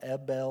Shaphat of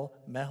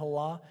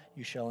Abel-Meholah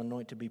you shall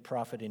anoint to be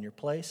prophet in your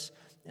place.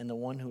 And the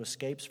one who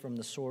escapes from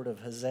the sword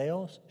of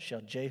Hazael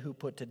shall Jehu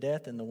put to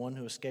death, and the one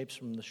who escapes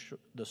from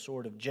the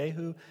sword of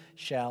Jehu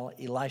shall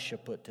Elisha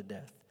put to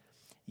death.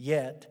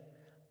 Yet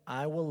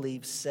I will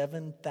leave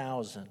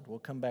 7,000, we'll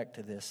come back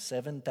to this,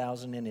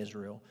 7,000 in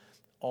Israel,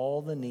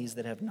 all the knees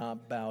that have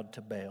not bowed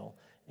to Baal,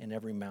 and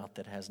every mouth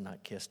that has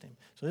not kissed him."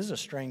 So this is a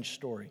strange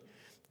story.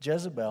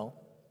 Jezebel,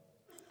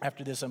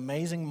 after this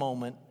amazing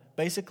moment,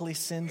 basically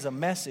sends a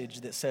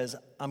message that says,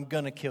 "I'm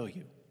going to kill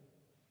you."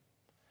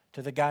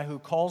 To the guy who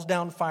calls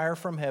down fire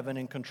from heaven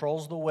and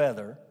controls the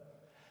weather,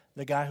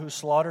 the guy who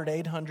slaughtered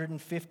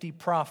 850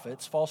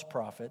 prophets, false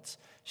prophets,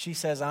 she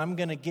says, "I'm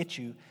going to get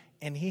you."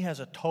 And he has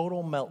a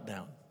total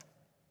meltdown.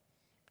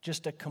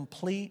 Just a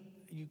complete,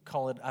 you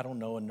call it, I don't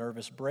know, a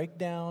nervous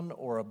breakdown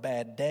or a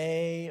bad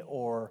day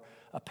or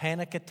a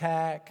panic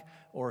attack,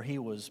 or he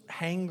was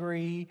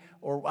hangry,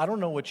 or I don't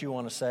know what you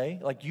want to say.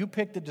 Like, you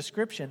pick the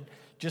description.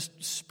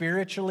 Just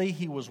spiritually,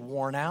 he was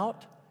worn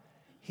out.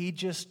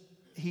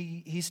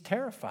 He's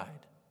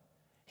terrified.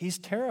 He's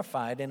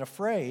terrified and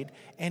afraid,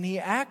 and he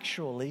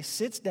actually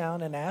sits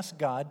down and asks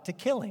God to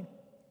kill him.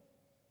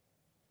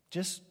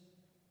 Just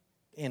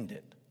end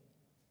it.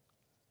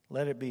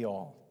 Let it be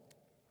all.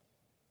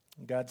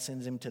 God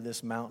sends him to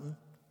this mountain.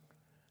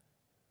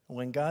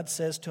 When God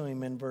says to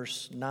him in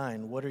verse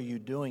 9, "What are you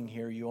doing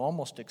here?" you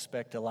almost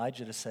expect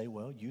Elijah to say,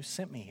 "Well, you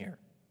sent me here."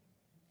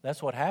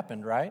 That's what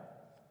happened, right?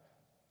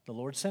 The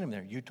Lord sent him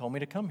there. "You told me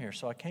to come here,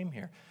 so I came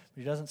here." But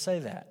he doesn't say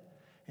that.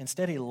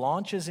 Instead, he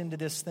launches into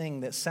this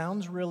thing that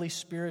sounds really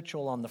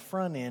spiritual on the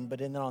front end, but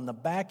then on the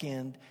back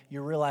end,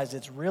 you realize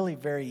it's really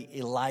very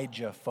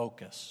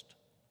Elijah-focused.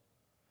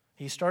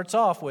 He starts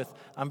off with,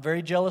 "I'm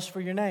very jealous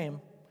for your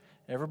name.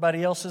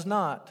 Everybody else is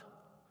not."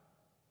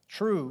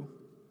 True,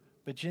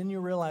 but then you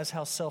realize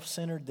how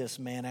self-centered this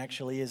man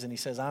actually is, and he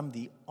says, "I'm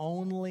the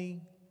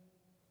only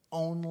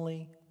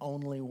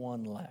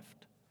one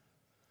left."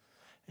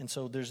 And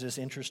so there's this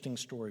interesting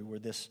story where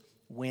this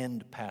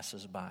wind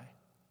passes by.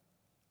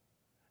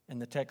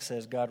 And the text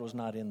says God was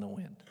not in the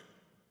wind.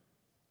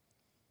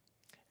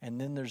 And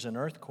then there's an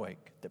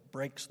earthquake that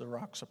breaks the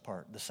rocks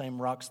apart, the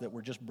same rocks that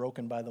were just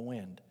broken by the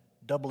wind,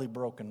 doubly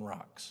broken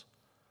rocks.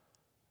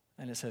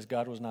 And it says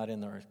God was not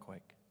in the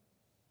earthquake.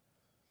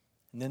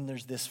 And then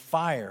there's this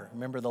fire.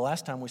 Remember the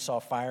last time we saw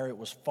fire, it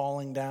was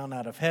falling down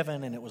out of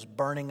heaven, and it was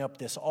burning up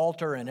this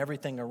altar and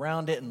everything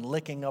around it and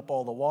licking up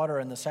all the water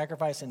and the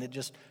sacrifice, and it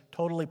just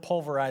totally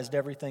pulverized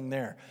everything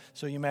there.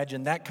 So you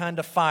imagine that kind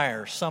of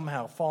fire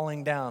somehow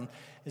falling down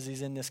is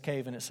he's in this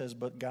cave, and it says,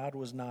 but God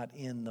was not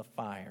in the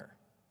fire.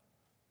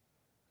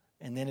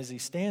 And then as he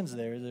stands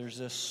there, there's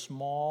this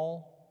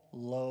small,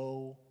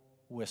 low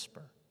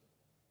whisper.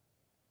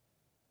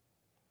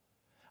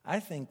 I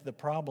think the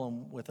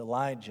problem with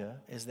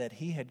Elijah is that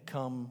he had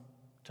come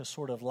to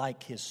sort of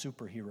like his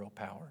superhero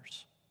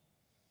powers.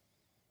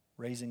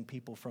 Raising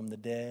people from the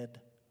dead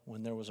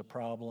when there was a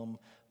problem,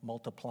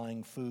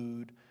 multiplying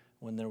food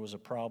when there was a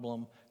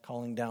problem,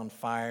 calling down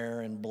fire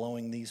and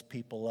blowing these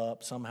people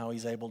up. Somehow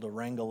he's able to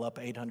wrangle up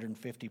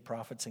 850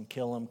 prophets and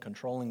kill them,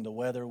 controlling the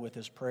weather with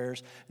his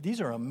prayers.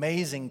 These are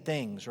amazing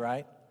things,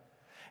 right?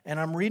 And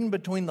I'm reading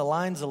between the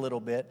lines a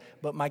little bit,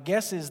 but my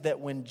guess is that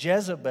when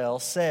Jezebel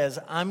says,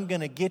 I'm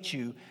going to get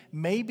you,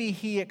 maybe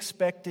he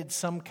expected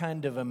some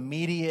kind of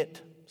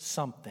immediate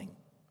something.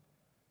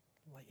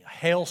 Like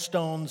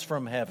hailstones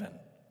from heaven,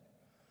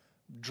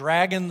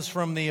 dragons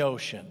from the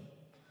ocean.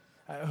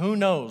 Who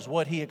knows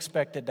what he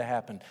expected to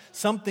happen?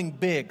 Something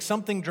big,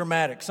 something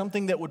dramatic,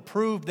 something that would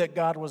prove that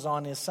God was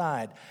on his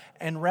side.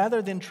 And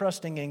rather than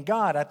trusting in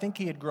God, I think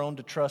he had grown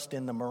to trust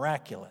in the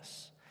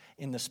miraculous,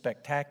 in the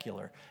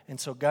spectacular. And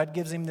so God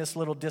gives him this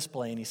little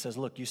display, and he says,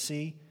 look, you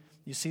see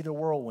the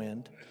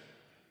whirlwind,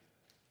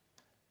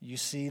 you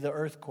see the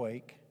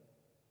earthquake,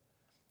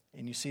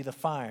 and you see the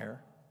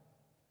fire,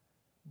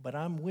 but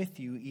I'm with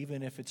you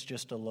even if it's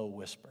just a low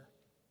whisper.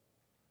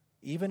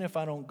 Even if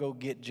I don't go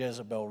get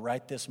Jezebel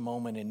right this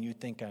moment and you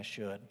think I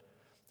should,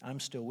 I'm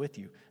still with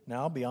you.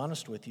 Now, I'll be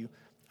honest with you,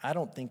 I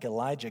don't think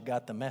Elijah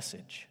got the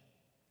message,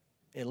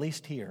 at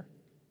least here.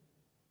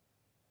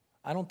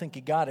 I don't think he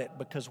got it,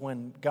 because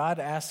when God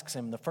asks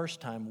him the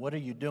first time, what are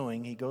you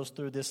doing? He goes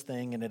through this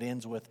thing and it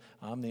ends with,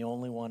 I'm the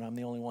only one, I'm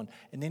the only one.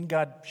 And then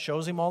God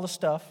shows him all the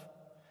stuff,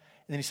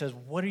 and then he says,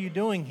 what are you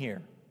doing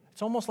here?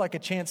 It's almost like a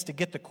chance to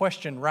get the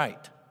question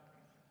right.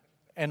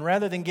 And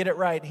rather than get it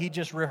right, he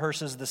just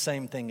rehearses the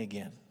same thing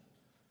again.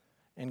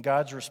 And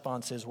God's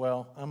response is,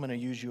 well, I'm going to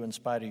use you in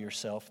spite of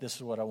yourself. This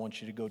is what I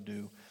want you to go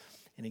do.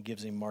 And he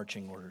gives him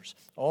marching orders.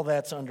 All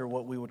that's under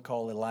what we would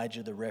call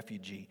Elijah the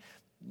refugee.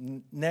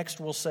 Next,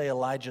 we'll say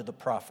Elijah the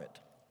prophet.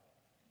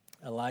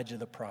 Elijah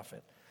the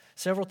prophet.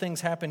 Several things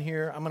happen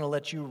here. I'm going to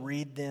let you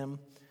read them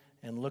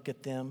and look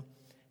at them.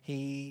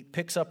 He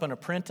picks up an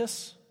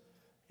apprentice,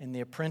 and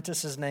the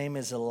apprentice's name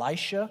is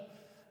Elisha.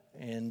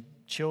 And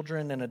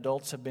children and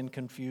adults have been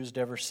confused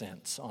ever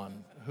since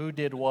on who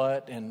did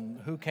what and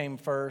who came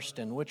first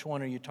and which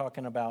one are you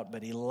talking about.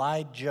 But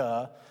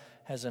Elijah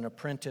has an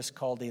apprentice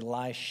called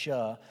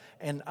Elisha.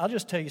 And I'll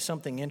just tell you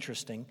something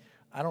interesting.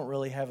 I don't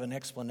really have an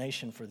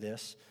explanation for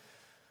this.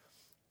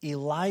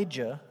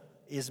 Elijah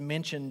is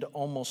mentioned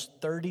almost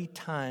 30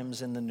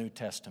 times in the New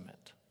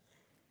Testament.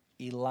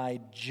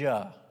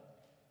 Elijah,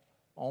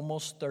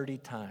 almost 30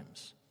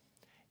 times.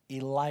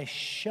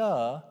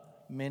 Elisha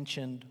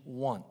mentioned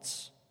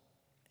once,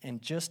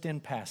 and just in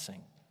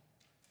passing,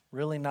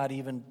 really not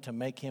even to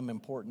make him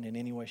important in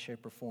any way,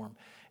 shape, or form.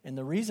 And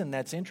the reason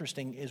that's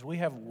interesting is we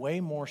have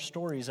way more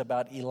stories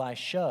about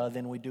Elisha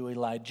than we do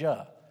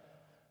Elijah.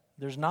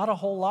 There's not a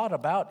whole lot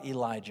about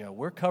Elijah.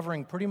 We're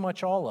covering pretty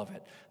much all of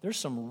it. There's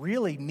some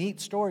really neat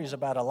stories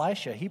about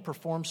Elisha. He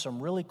performs some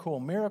really cool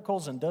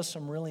miracles and does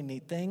some really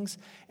neat things,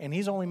 and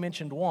he's only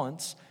mentioned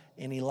once.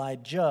 And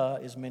Elijah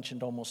is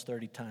mentioned almost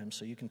 30 times,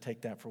 so you can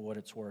take that for what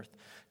it's worth.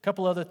 A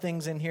couple other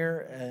things in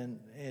here, and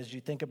as you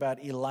think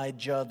about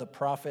Elijah the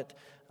prophet,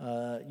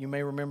 you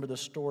may remember the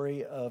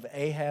story of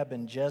Ahab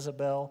and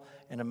Jezebel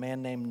and a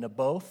man named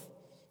Naboth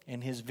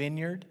and his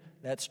vineyard.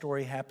 That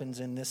story happens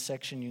in this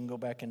section. You can go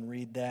back and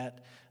read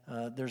that.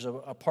 There's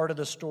a part of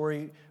the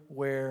story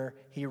where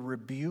he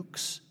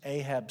rebukes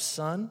Ahab's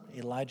son.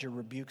 Elijah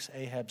rebukes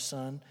Ahab's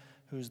son,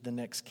 who's the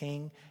next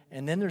king.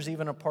 And then there's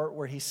even a part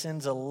where he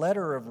sends a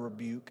letter of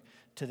rebuke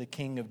to the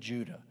king of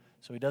Judah.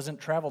 So he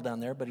doesn't travel down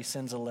there, but he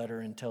sends a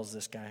letter and tells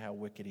this guy how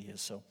wicked he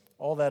is. So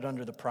all that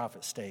under the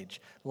prophet stage.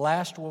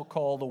 Last we'll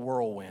call the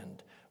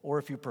whirlwind, or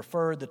if you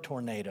prefer, the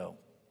tornado,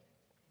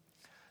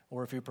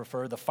 or if you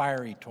prefer, the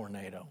fiery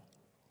tornado.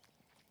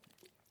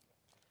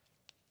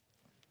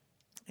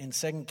 In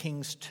 2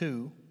 Kings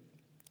 2,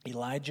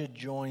 Elijah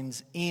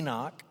joins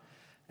Enoch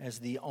as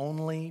the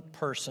only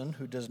person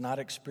who does not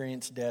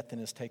experience death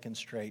and is taken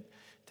straight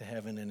to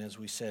heaven. And as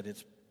we said,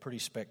 it's pretty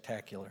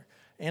spectacular.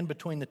 And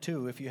between the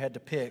two, if you had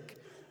to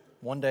pick,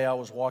 one day I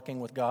was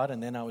walking with God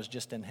and then I was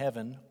just in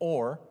heaven,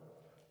 or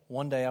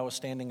one day I was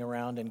standing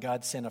around and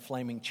God sent a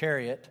flaming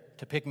chariot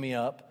to pick me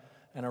up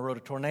and I rode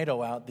a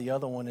tornado out, the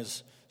other one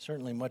is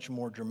certainly much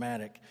more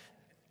dramatic.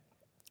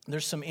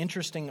 There's some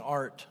interesting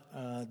art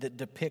that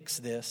depicts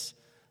this.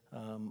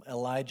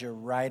 Elijah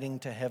riding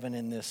to heaven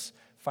in this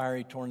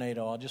fiery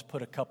tornado. I'll just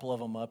put a couple of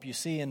them up. You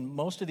see in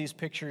most of these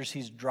pictures,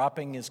 he's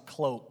dropping his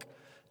cloak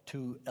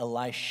to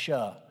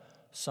Elisha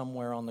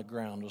somewhere on the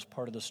ground. It was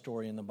part of the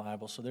story in the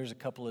Bible. So there's a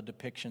couple of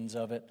depictions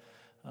of it.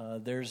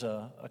 There's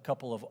a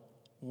couple of,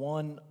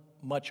 one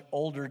much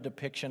older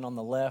depiction on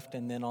the left,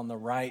 and then on the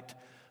right,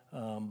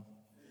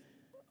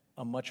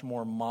 a much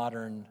more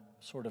modern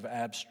sort of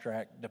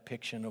abstract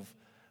depiction of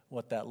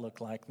what that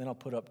looked like. Then I'll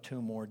put up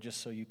two more just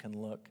so you can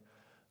look.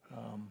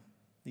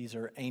 These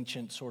are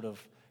ancient sort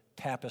of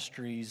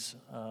tapestries,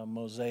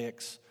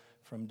 mosaics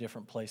from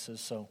different places.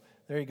 So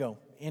there you go.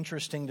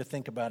 Interesting to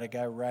think about, a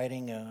guy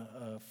riding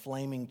a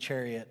flaming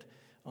chariot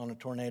on a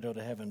tornado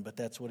to heaven, but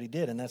that's what he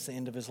did, and that's the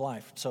end of his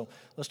life. So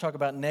let's talk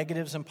about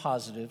negatives and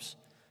positives,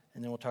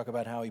 and then we'll talk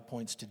about how he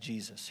points to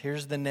Jesus.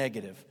 Here's the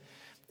negative.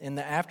 In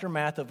the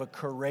aftermath of a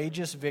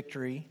courageous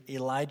victory,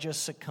 Elijah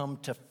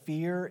succumbed to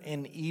fear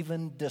and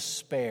even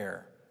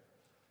despair.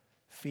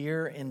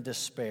 Fear and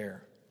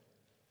despair.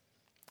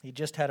 He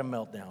just had a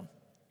meltdown.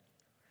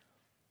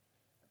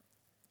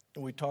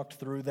 We talked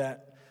through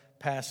that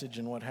passage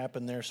and what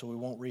happened there, so we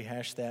won't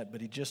rehash that, but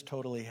he just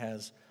totally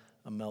has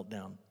a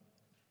meltdown.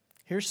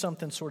 Here's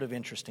something sort of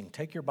interesting.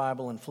 Take your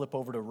Bible and flip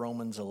over to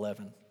Romans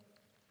 11.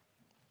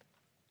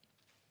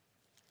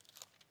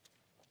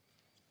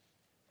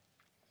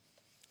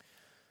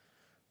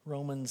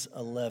 Romans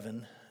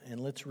 11,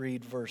 and let's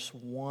read verse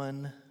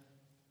 1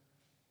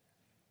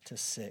 to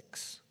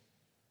 6.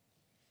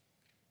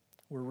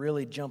 We're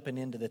really jumping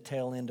into the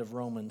tail end of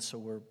Romans,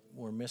 so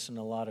we're missing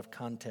a lot of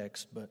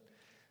context, but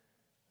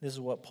this is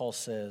what Paul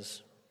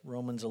says,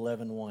 Romans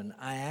 11:1.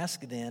 I ask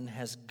then,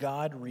 has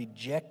God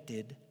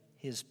rejected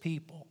his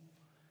people?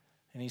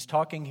 And he's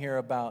talking here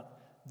about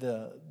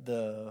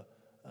the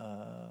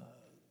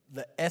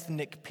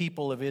ethnic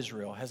people of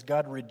Israel. Has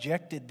God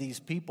rejected these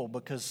people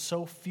because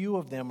so few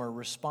of them are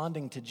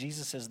responding to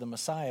Jesus as the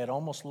Messiah? It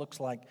almost looks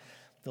like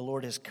the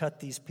Lord has cut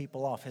these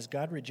people off. Has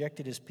God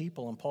rejected his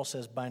people? And Paul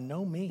says, by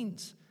no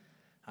means.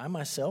 I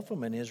myself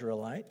am an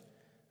Israelite,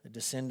 a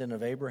descendant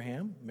of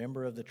Abraham,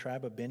 member of the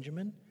tribe of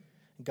Benjamin.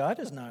 God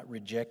has not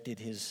rejected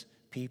his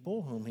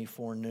people whom he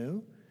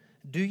foreknew.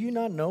 Do you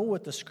not know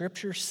what the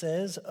scripture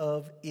says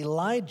of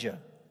Elijah?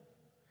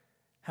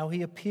 How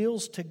he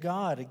appeals to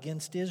God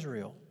against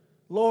Israel.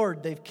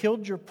 Lord, they've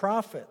killed your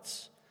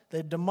prophets.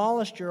 They've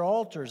demolished your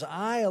altars.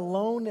 I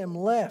alone am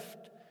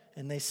left,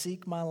 and they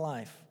seek my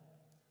life.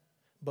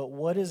 But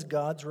what is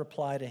God's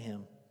reply to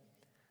him?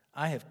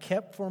 I have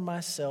kept for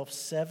myself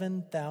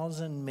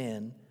 7,000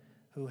 men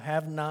who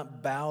have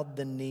not bowed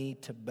the knee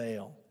to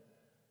Baal.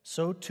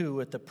 So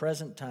too, at the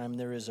present time,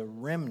 there is a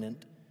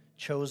remnant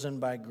chosen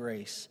by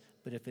grace.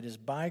 But if it is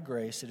by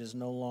grace, it is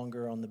no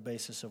longer on the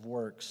basis of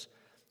works.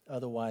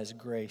 Otherwise,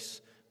 grace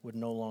would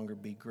no longer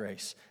be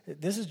grace.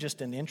 This is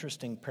just an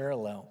interesting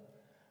parallel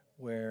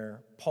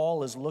where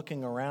Paul is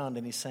looking around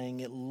and he's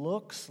saying, it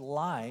looks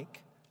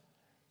like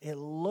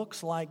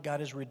God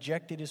has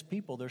rejected his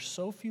people. There's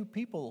so few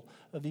people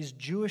of these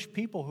Jewish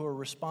people who are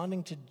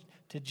responding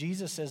to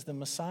Jesus as the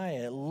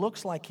Messiah. It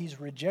looks like he's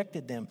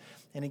rejected them.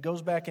 And he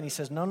goes back and he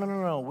says,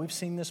 no, we've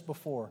seen this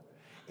before.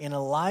 In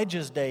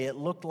Elijah's day, it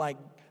looked like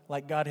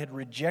God had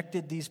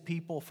rejected these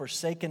people,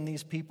 forsaken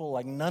these people,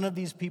 like none of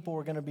these people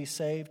were going to be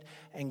saved.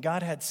 And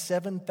God had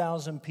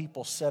 7,000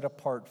 people set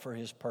apart for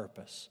his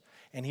purpose.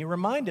 And he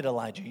reminded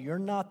Elijah, you're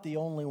not the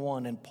only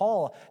one. And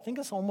Paul, I think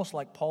it's almost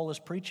like Paul is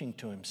preaching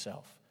to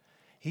himself.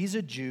 He's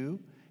a Jew.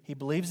 He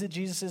believes that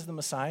Jesus is the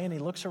Messiah, and he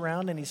looks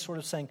around and he's sort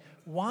of saying,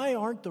 why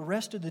aren't the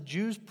rest of the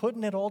Jews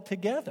putting it all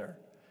together?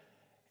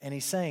 And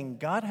he's saying,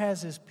 God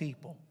has his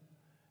people.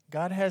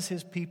 God has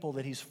his people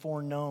that he's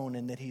foreknown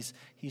and that he's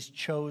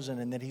chosen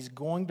and that he's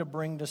going to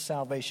bring to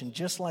salvation,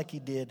 just like he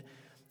did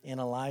in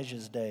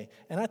Elijah's day.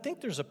 And I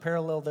think there's a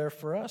parallel there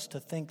for us to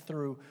think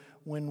through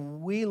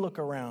when we look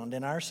around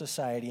in our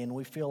society and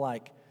we feel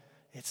like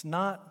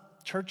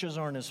churches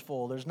aren't as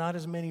full, there's not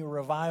as many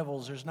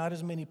revivals, there's not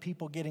as many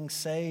people getting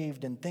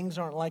saved, and things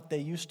aren't like they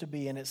used to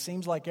be, and it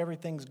seems like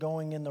everything's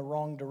going in the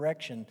wrong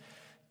direction,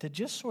 to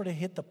just sort of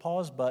hit the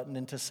pause button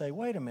and to say,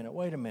 wait a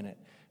minute,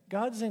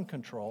 God's in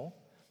control.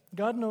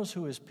 God knows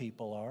who his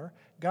people are.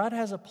 God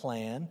has a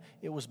plan.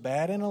 It was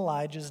bad in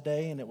Elijah's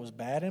day, and it was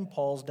bad in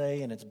Paul's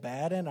day, and it's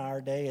bad in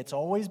our day. It's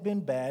always been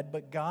bad,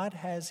 but God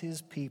has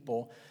his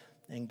people,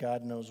 and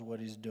God knows what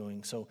he's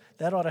doing. So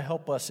that ought to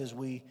help us as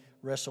we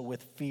wrestle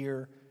with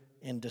fear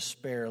and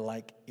despair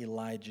like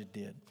Elijah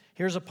did.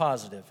 Here's a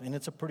positive, and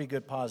it's a pretty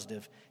good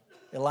positive.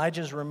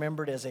 Elijah is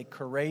remembered as a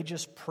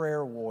courageous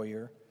prayer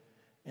warrior,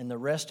 and the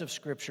rest of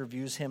Scripture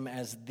views him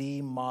as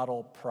the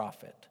model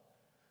prophet.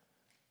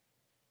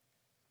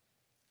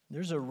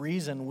 There's a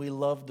reason we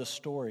love the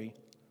story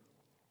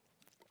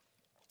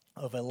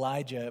of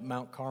Elijah at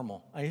Mount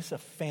Carmel. It's a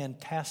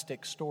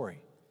fantastic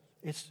story.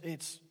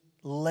 It's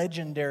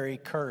legendary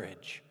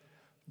courage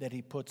that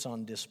he puts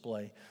on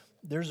display.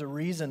 There's a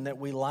reason that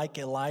we like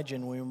Elijah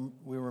and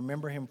we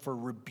remember him for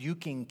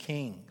rebuking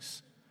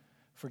kings,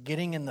 for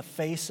getting in the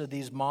face of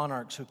these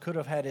monarchs who could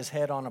have had his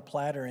head on a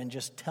platter and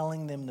just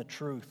telling them the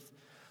truth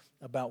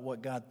about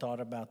what God thought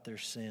about their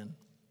sin.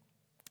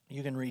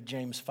 You can read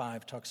James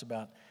 5, talks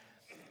about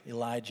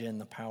Elijah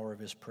and the power of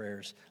his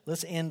prayers.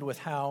 Let's end with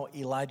how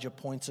Elijah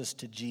points us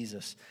to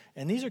Jesus.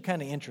 And these are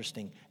kind of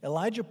interesting.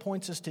 Elijah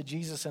points us to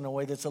Jesus in a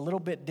way that's a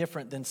little bit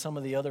different than some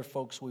of the other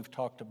folks we've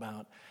talked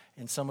about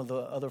and some of the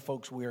other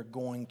folks we are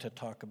going to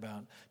talk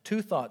about.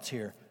 Two thoughts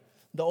here.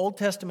 The Old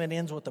Testament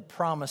ends with a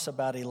promise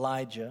about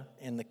Elijah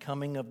and the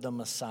coming of the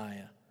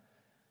Messiah.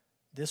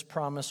 This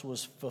promise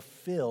was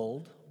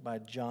fulfilled by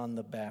John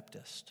the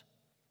Baptist.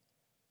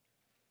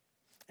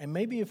 And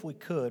maybe if we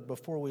could,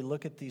 before we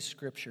look at these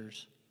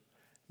scriptures,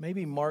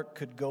 maybe Mark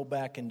could go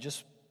back and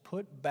just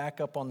put back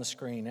up on the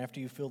screen after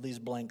you fill these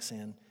blanks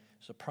in.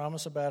 There's a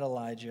promise about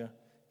Elijah,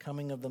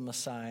 coming of the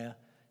Messiah,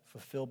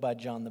 fulfilled by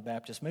John the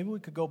Baptist. Maybe we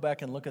could go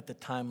back and look at the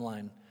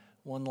timeline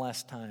one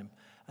last time.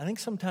 I think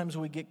sometimes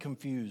we get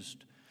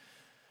confused.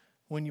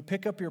 When you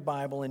pick up your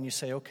Bible and you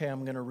say, okay,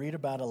 I'm going to read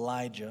about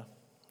Elijah,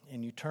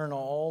 and you turn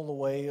all the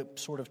way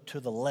sort of to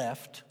the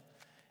left,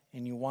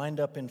 and you wind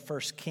up in 1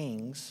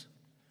 Kings,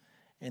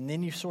 and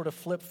then you sort of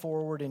flip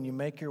forward and you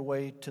make your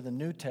way to the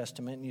New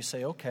Testament, and you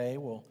say, okay,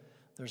 well,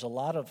 there's a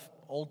lot of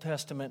Old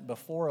Testament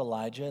before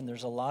Elijah, and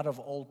there's a lot of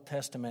Old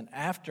Testament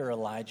after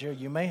Elijah.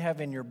 You may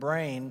have in your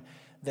brain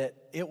that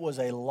it was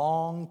a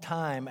long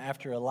time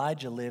after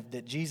Elijah lived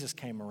that Jesus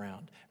came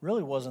around. It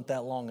really wasn't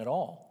that long at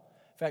all.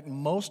 In fact,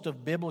 most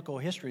of biblical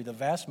history, the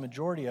vast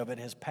majority of it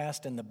has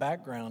passed in the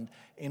background,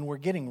 and we're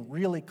getting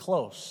really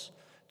close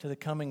to the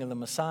coming of the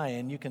Messiah,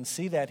 and you can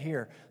see that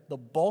here. The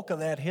bulk of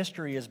that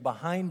history is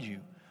behind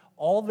you.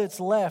 All that's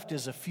left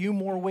is a few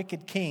more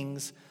wicked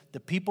kings. The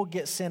people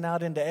get sent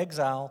out into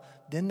exile,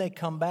 then they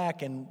come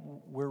back, and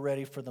we're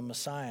ready for the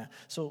Messiah.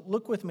 So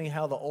look with me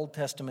how the Old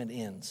Testament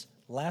ends.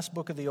 Last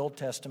book of the Old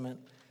Testament,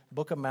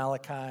 book of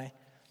Malachi.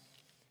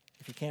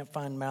 If you can't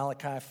find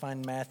Malachi,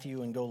 find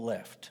Matthew and go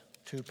left.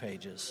 2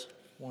 pages,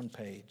 1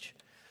 page.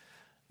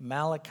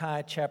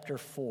 Malachi chapter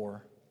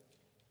 4.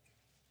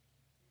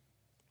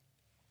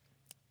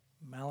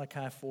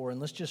 Malachi 4, and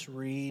let's just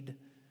read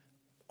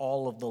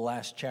all of the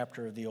last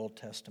chapter of the Old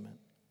Testament.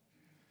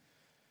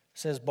 It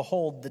says,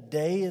 "Behold, the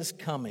day is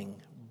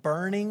coming,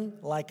 burning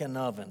like an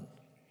oven,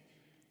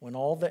 when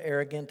all the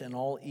arrogant and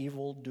all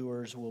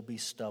evildoers will be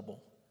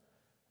stubble.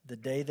 The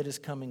day that is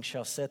coming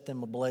shall set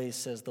them ablaze,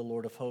 says the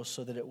Lord of hosts,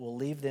 so that it will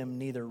leave them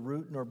neither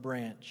root nor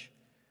branch.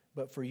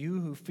 But for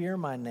you who fear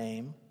my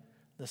name,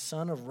 the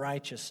Son of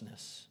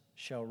Righteousness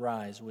shall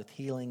rise with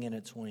healing in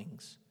its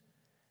wings.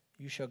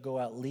 You shall go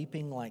out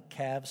leaping like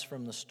calves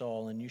from the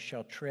stall, and you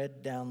shall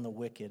tread down the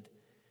wicked,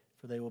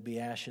 for they will be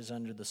ashes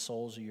under the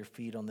soles of your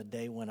feet on the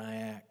day when I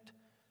act,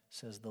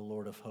 says the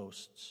Lord of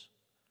hosts.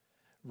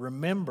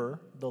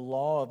 Remember the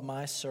law of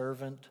my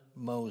servant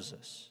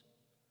Moses,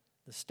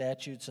 the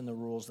statutes and the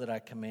rules that I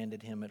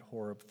commanded him at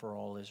Horeb for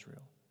all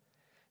Israel.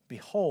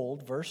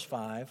 Behold," verse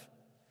 5,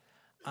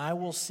 "I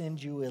will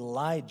send you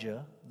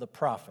Elijah the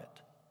prophet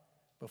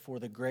before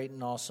the great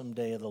and awesome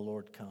day of the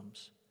Lord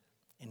comes.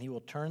 And he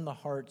will turn the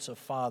hearts of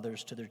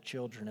fathers to their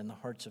children and the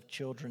hearts of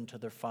children to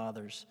their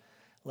fathers,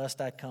 lest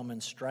I come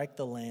and strike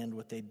the land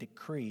with a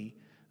decree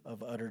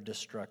of utter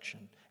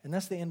destruction." And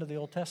that's the end of the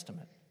Old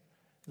Testament.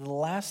 The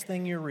last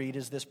thing you read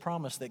is this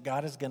promise that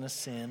God is going to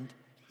send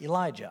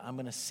Elijah. I'm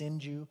going to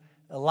send you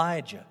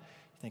Elijah.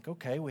 You think,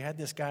 okay, we had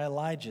this guy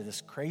Elijah,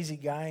 this crazy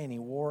guy, and he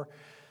wore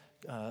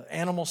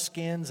animal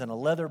skins and a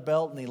leather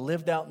belt, and he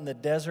lived out in the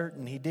desert,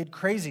 and he did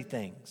crazy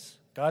things.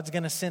 God's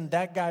going to send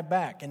that guy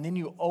back. And then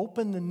you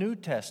open the New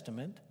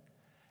Testament,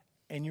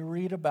 and you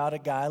read about a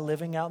guy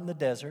living out in the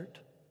desert,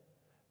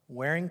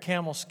 wearing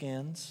camel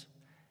skins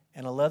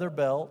and a leather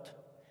belt,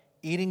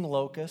 eating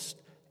locusts,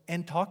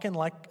 and talking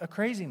like a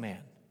crazy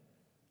man,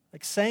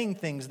 like saying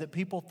things that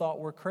people thought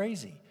were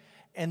crazy.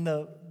 And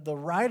the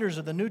writers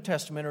of the New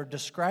Testament are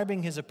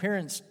describing his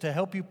appearance to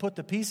help you put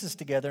the pieces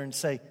together and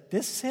say,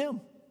 this is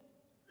him.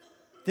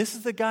 This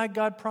is the guy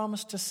God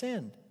promised to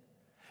send.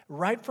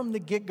 Right from the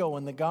get-go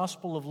in the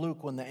Gospel of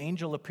Luke, when the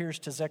angel appears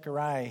to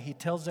Zechariah, he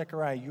tells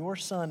Zechariah, your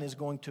son is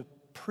going to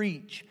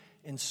preach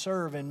and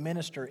serve and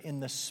minister in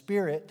the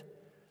spirit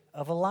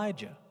of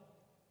Elijah.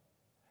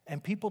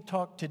 And people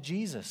talk to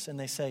Jesus and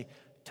they say,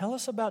 tell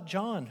us about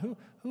John.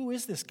 Who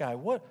is this guy?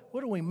 What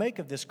do we make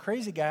of this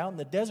crazy guy out in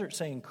the desert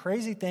saying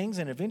crazy things,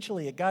 and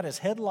eventually it got his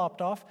head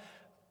lopped off?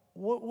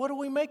 What do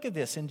we make of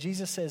this? And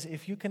Jesus says,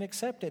 if you can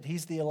accept it,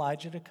 he's the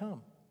Elijah to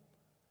come.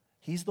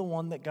 He's the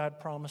one that God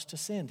promised to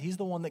send. He's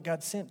the one that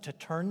God sent to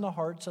turn the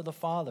hearts of the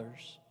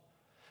fathers,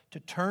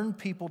 to turn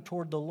people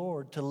toward the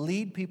Lord, to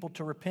lead people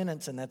to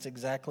repentance, and that's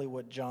exactly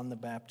what John the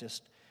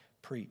Baptist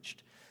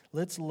preached.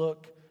 Let's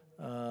look,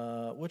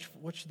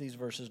 which of these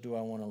verses do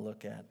I want to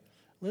look at?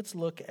 Let's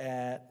look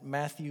at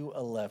Matthew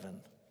 11.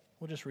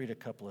 We'll just read a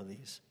couple of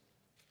these.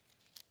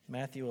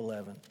 Matthew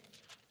 11,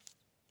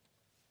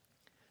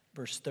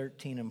 verse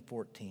 13 and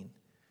 14.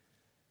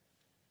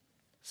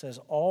 Says,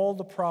 all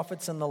the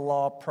prophets and the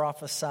law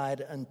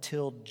prophesied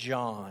until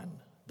John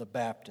the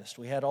Baptist.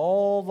 We had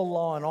all the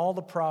law and all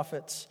the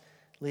prophets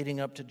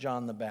leading up to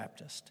John the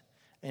Baptist.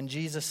 And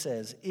Jesus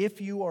says, if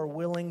you are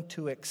willing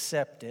to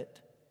accept it,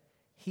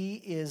 he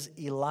is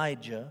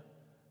Elijah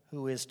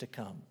who is to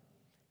come.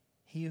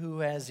 He who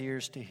has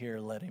ears to hear,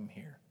 let him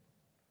hear.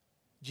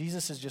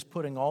 Jesus is just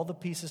putting all the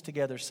pieces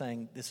together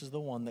saying, this is the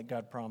one that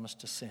God promised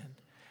to send.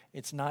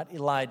 It's not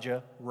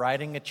Elijah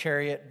riding a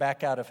chariot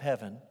back out of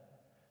heaven,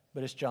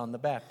 but it's John the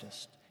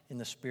Baptist in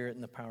the spirit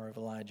and the power of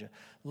Elijah.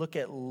 Look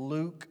at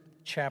Luke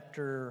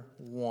chapter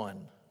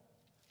 1.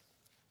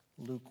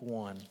 Luke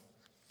 1.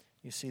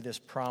 You see this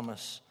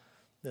promise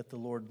that the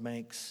Lord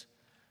makes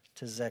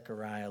to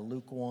Zechariah.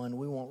 Luke 1,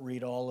 we won't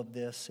read all of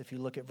this. If you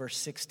look at verse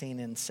 16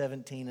 and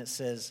 17, it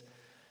says,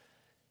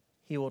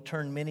 He will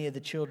turn many of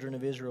the children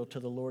of Israel to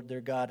the Lord their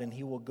God, and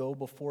He will go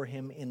before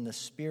Him in the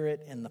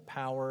spirit and the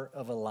power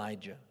of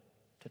Elijah,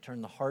 to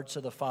turn the hearts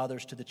of the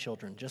fathers to the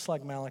children, just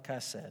like Malachi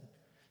said,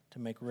 to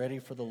make ready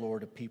for the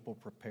Lord a people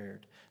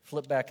prepared.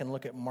 Flip back and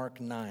look at Mark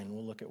 9.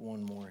 We'll look at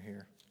one more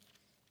here.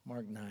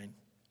 Mark 9,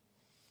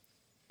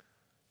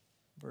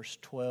 verse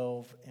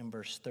 12 and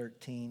verse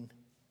 13.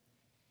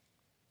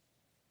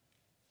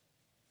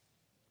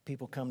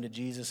 People come to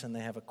Jesus and they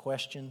have a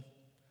question.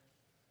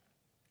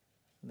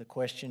 The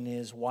question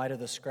is, why do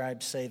the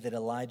scribes say that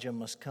Elijah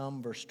must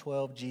come? Verse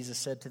 12, Jesus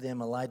said to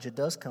them, Elijah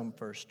does come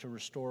first to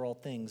restore all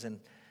things. And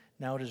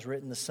now it is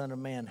written, the Son of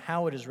Man,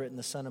 how it is written,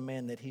 the Son of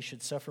Man, that he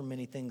should suffer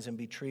many things and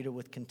be treated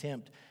with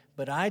contempt.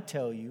 But I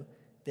tell you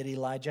that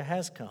Elijah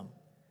has come,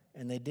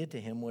 and they did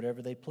to him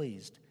whatever they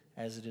pleased,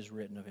 as it is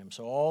written of him.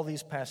 So all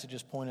these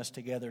passages point us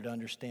together to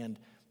understand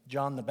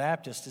John the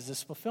Baptist is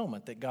this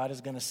fulfillment, that God is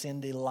going to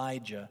send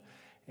Elijah,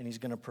 and he's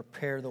going to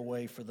prepare the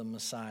way for the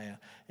Messiah.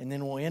 And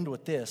then we'll end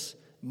with this.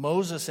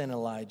 Moses and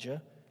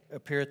Elijah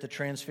appear at the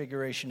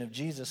transfiguration of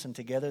Jesus, and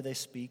together they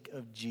speak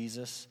of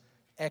Jesus'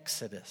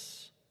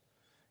 exodus.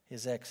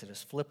 His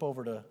exodus. Flip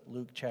over to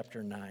Luke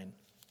chapter 9.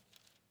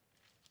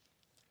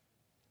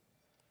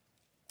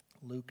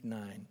 Luke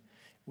 9.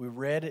 We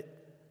read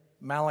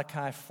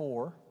Malachi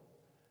 4,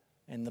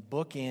 and the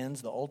book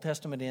ends, the Old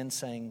Testament ends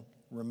saying,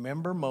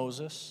 remember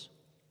Moses,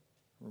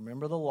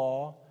 remember the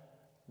law,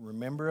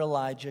 remember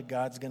Elijah,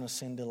 God's going to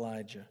send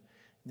Elijah.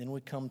 And then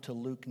we come to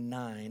Luke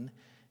 9,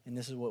 and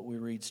this is what we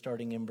read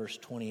starting in verse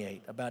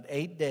 28. About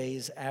 8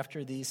 days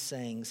after these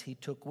sayings, he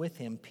took with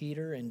him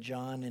Peter and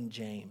John and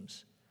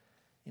James,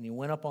 and he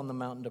went up on the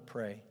mountain to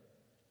pray.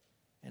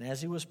 And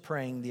as he was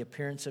praying, the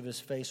appearance of his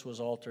face was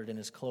altered, and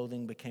his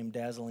clothing became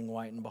dazzling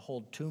white. And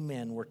behold, 2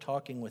 men were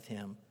talking with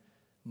him,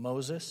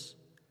 Moses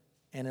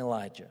and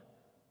Elijah,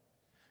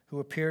 who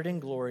appeared in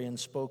glory and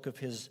spoke of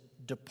his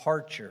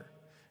departure.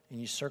 And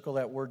you circle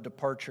that word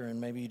departure, and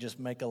maybe you just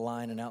make a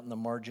line, and out in the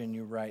margin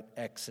you write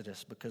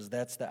Exodus, because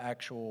that's the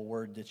actual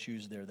word that's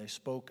used there. They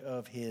spoke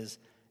of his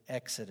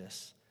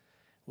exodus,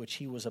 which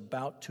he was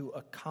about to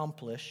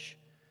accomplish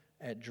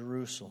at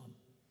Jerusalem.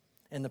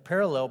 And the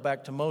parallel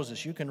back to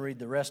Moses, you can read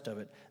the rest of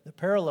it. The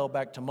parallel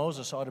back to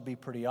Moses ought to be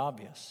pretty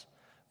obvious.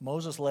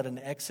 Moses led an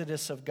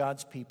exodus of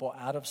God's people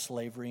out of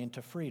slavery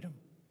into freedom.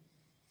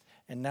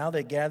 And now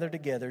they gather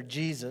together,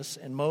 Jesus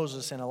and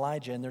Moses and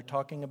Elijah, and they're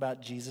talking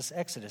about Jesus'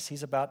 exodus.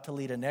 He's about to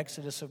lead an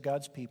exodus of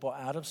God's people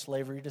out of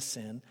slavery to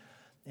sin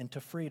into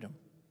freedom.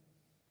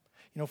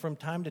 You know, from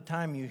time to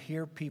time you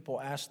hear people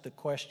ask the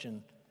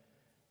question,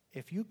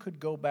 if you could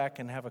go back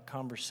and have a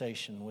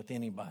conversation with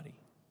anybody,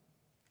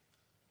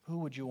 who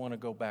would you want to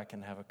go back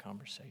and have a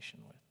conversation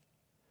with?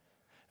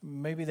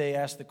 Maybe they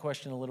ask the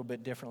question a little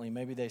bit differently.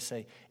 Maybe they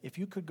say, if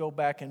you could go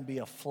back and be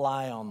a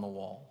fly on the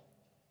wall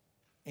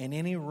in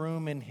any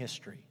room in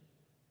history,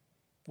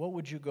 what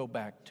would you go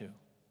back to?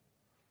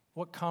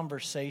 What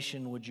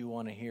conversation would you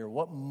want to hear?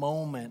 What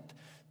moment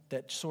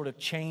that sort of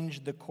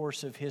changed the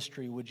course of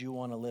history would you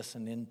want to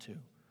listen into?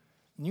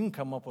 And you can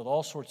come up with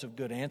all sorts of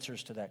good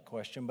answers to that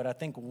question, but I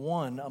think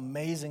one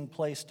amazing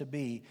place to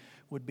be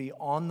would be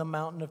on the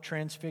mountain of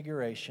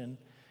transfiguration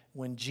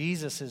when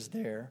Jesus is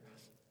there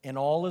and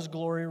all his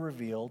glory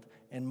revealed,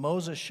 and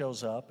Moses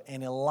shows up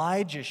and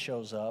Elijah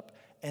shows up,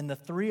 and the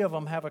 3 of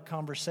them have a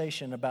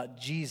conversation about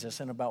Jesus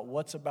and about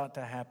what's about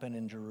to happen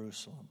in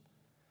Jerusalem.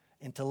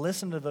 And to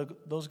listen to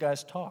those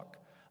guys talk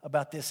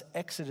about this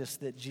exodus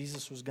that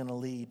Jesus was going to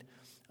lead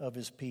of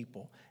his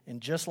people.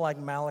 And just like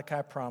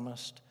Malachi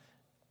promised,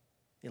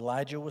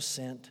 Elijah was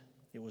sent.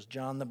 It was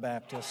John the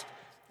Baptist.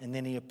 And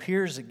then he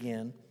appears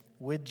again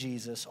with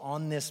Jesus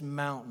on this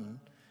mountain,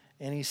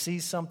 and he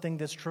sees something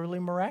that's truly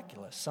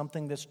miraculous,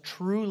 something that's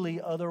truly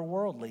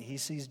otherworldly. He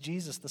sees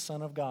Jesus, the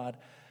Son of God,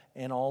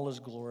 in all his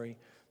glory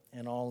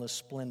and all his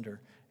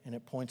splendor. And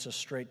it points us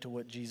straight to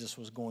what Jesus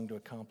was going to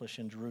accomplish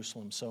in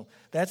Jerusalem. So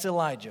that's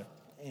Elijah,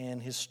 and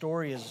his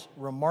story is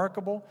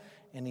remarkable,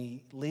 and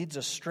he leads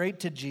us straight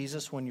to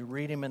Jesus when you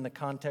read him in the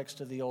context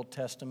of the Old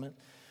Testament.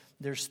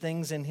 There's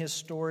things in his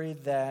story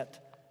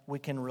that we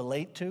can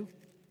relate to.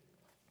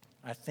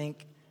 I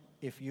think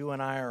if you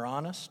and I are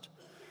honest,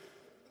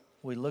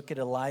 we look at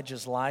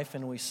Elijah's life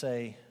and we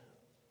say,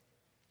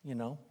 you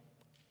know,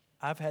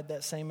 I've had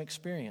that same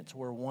experience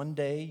where one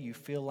day you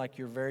feel like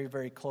you're very,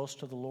 very close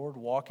to the Lord,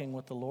 walking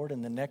with the Lord,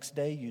 and the next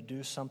day you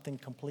do something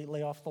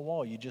completely off the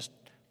wall. You just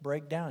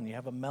break down. You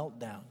have a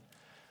meltdown.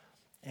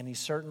 And he's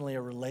certainly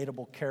a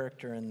relatable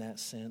character in that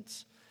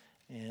sense.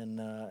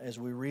 And as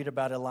we read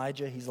about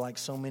Elijah, he's like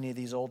so many of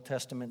these Old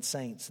Testament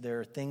saints.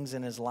 There are things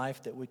in his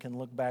life that we can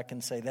look back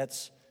and say,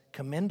 that's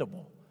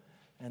commendable.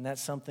 And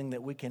that's something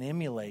that we can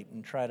emulate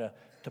and try to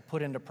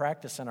put into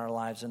practice in our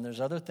lives. And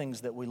there's other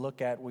things that we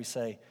look at, we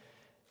say,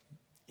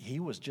 he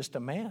was just a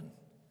man.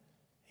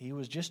 He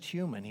was just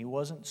human. He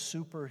wasn't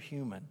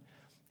superhuman.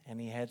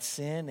 And he had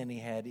sin and he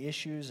had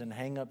issues and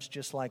hang-ups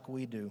just like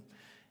we do.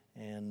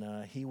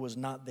 And he was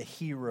not the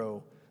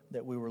hero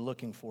that we were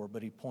looking for,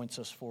 but he points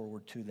us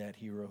forward to that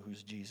hero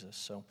who's Jesus.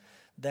 So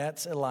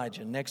that's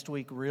Elijah. Next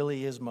week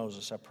really is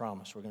Moses, I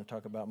promise. We're going to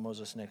talk about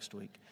Moses next week.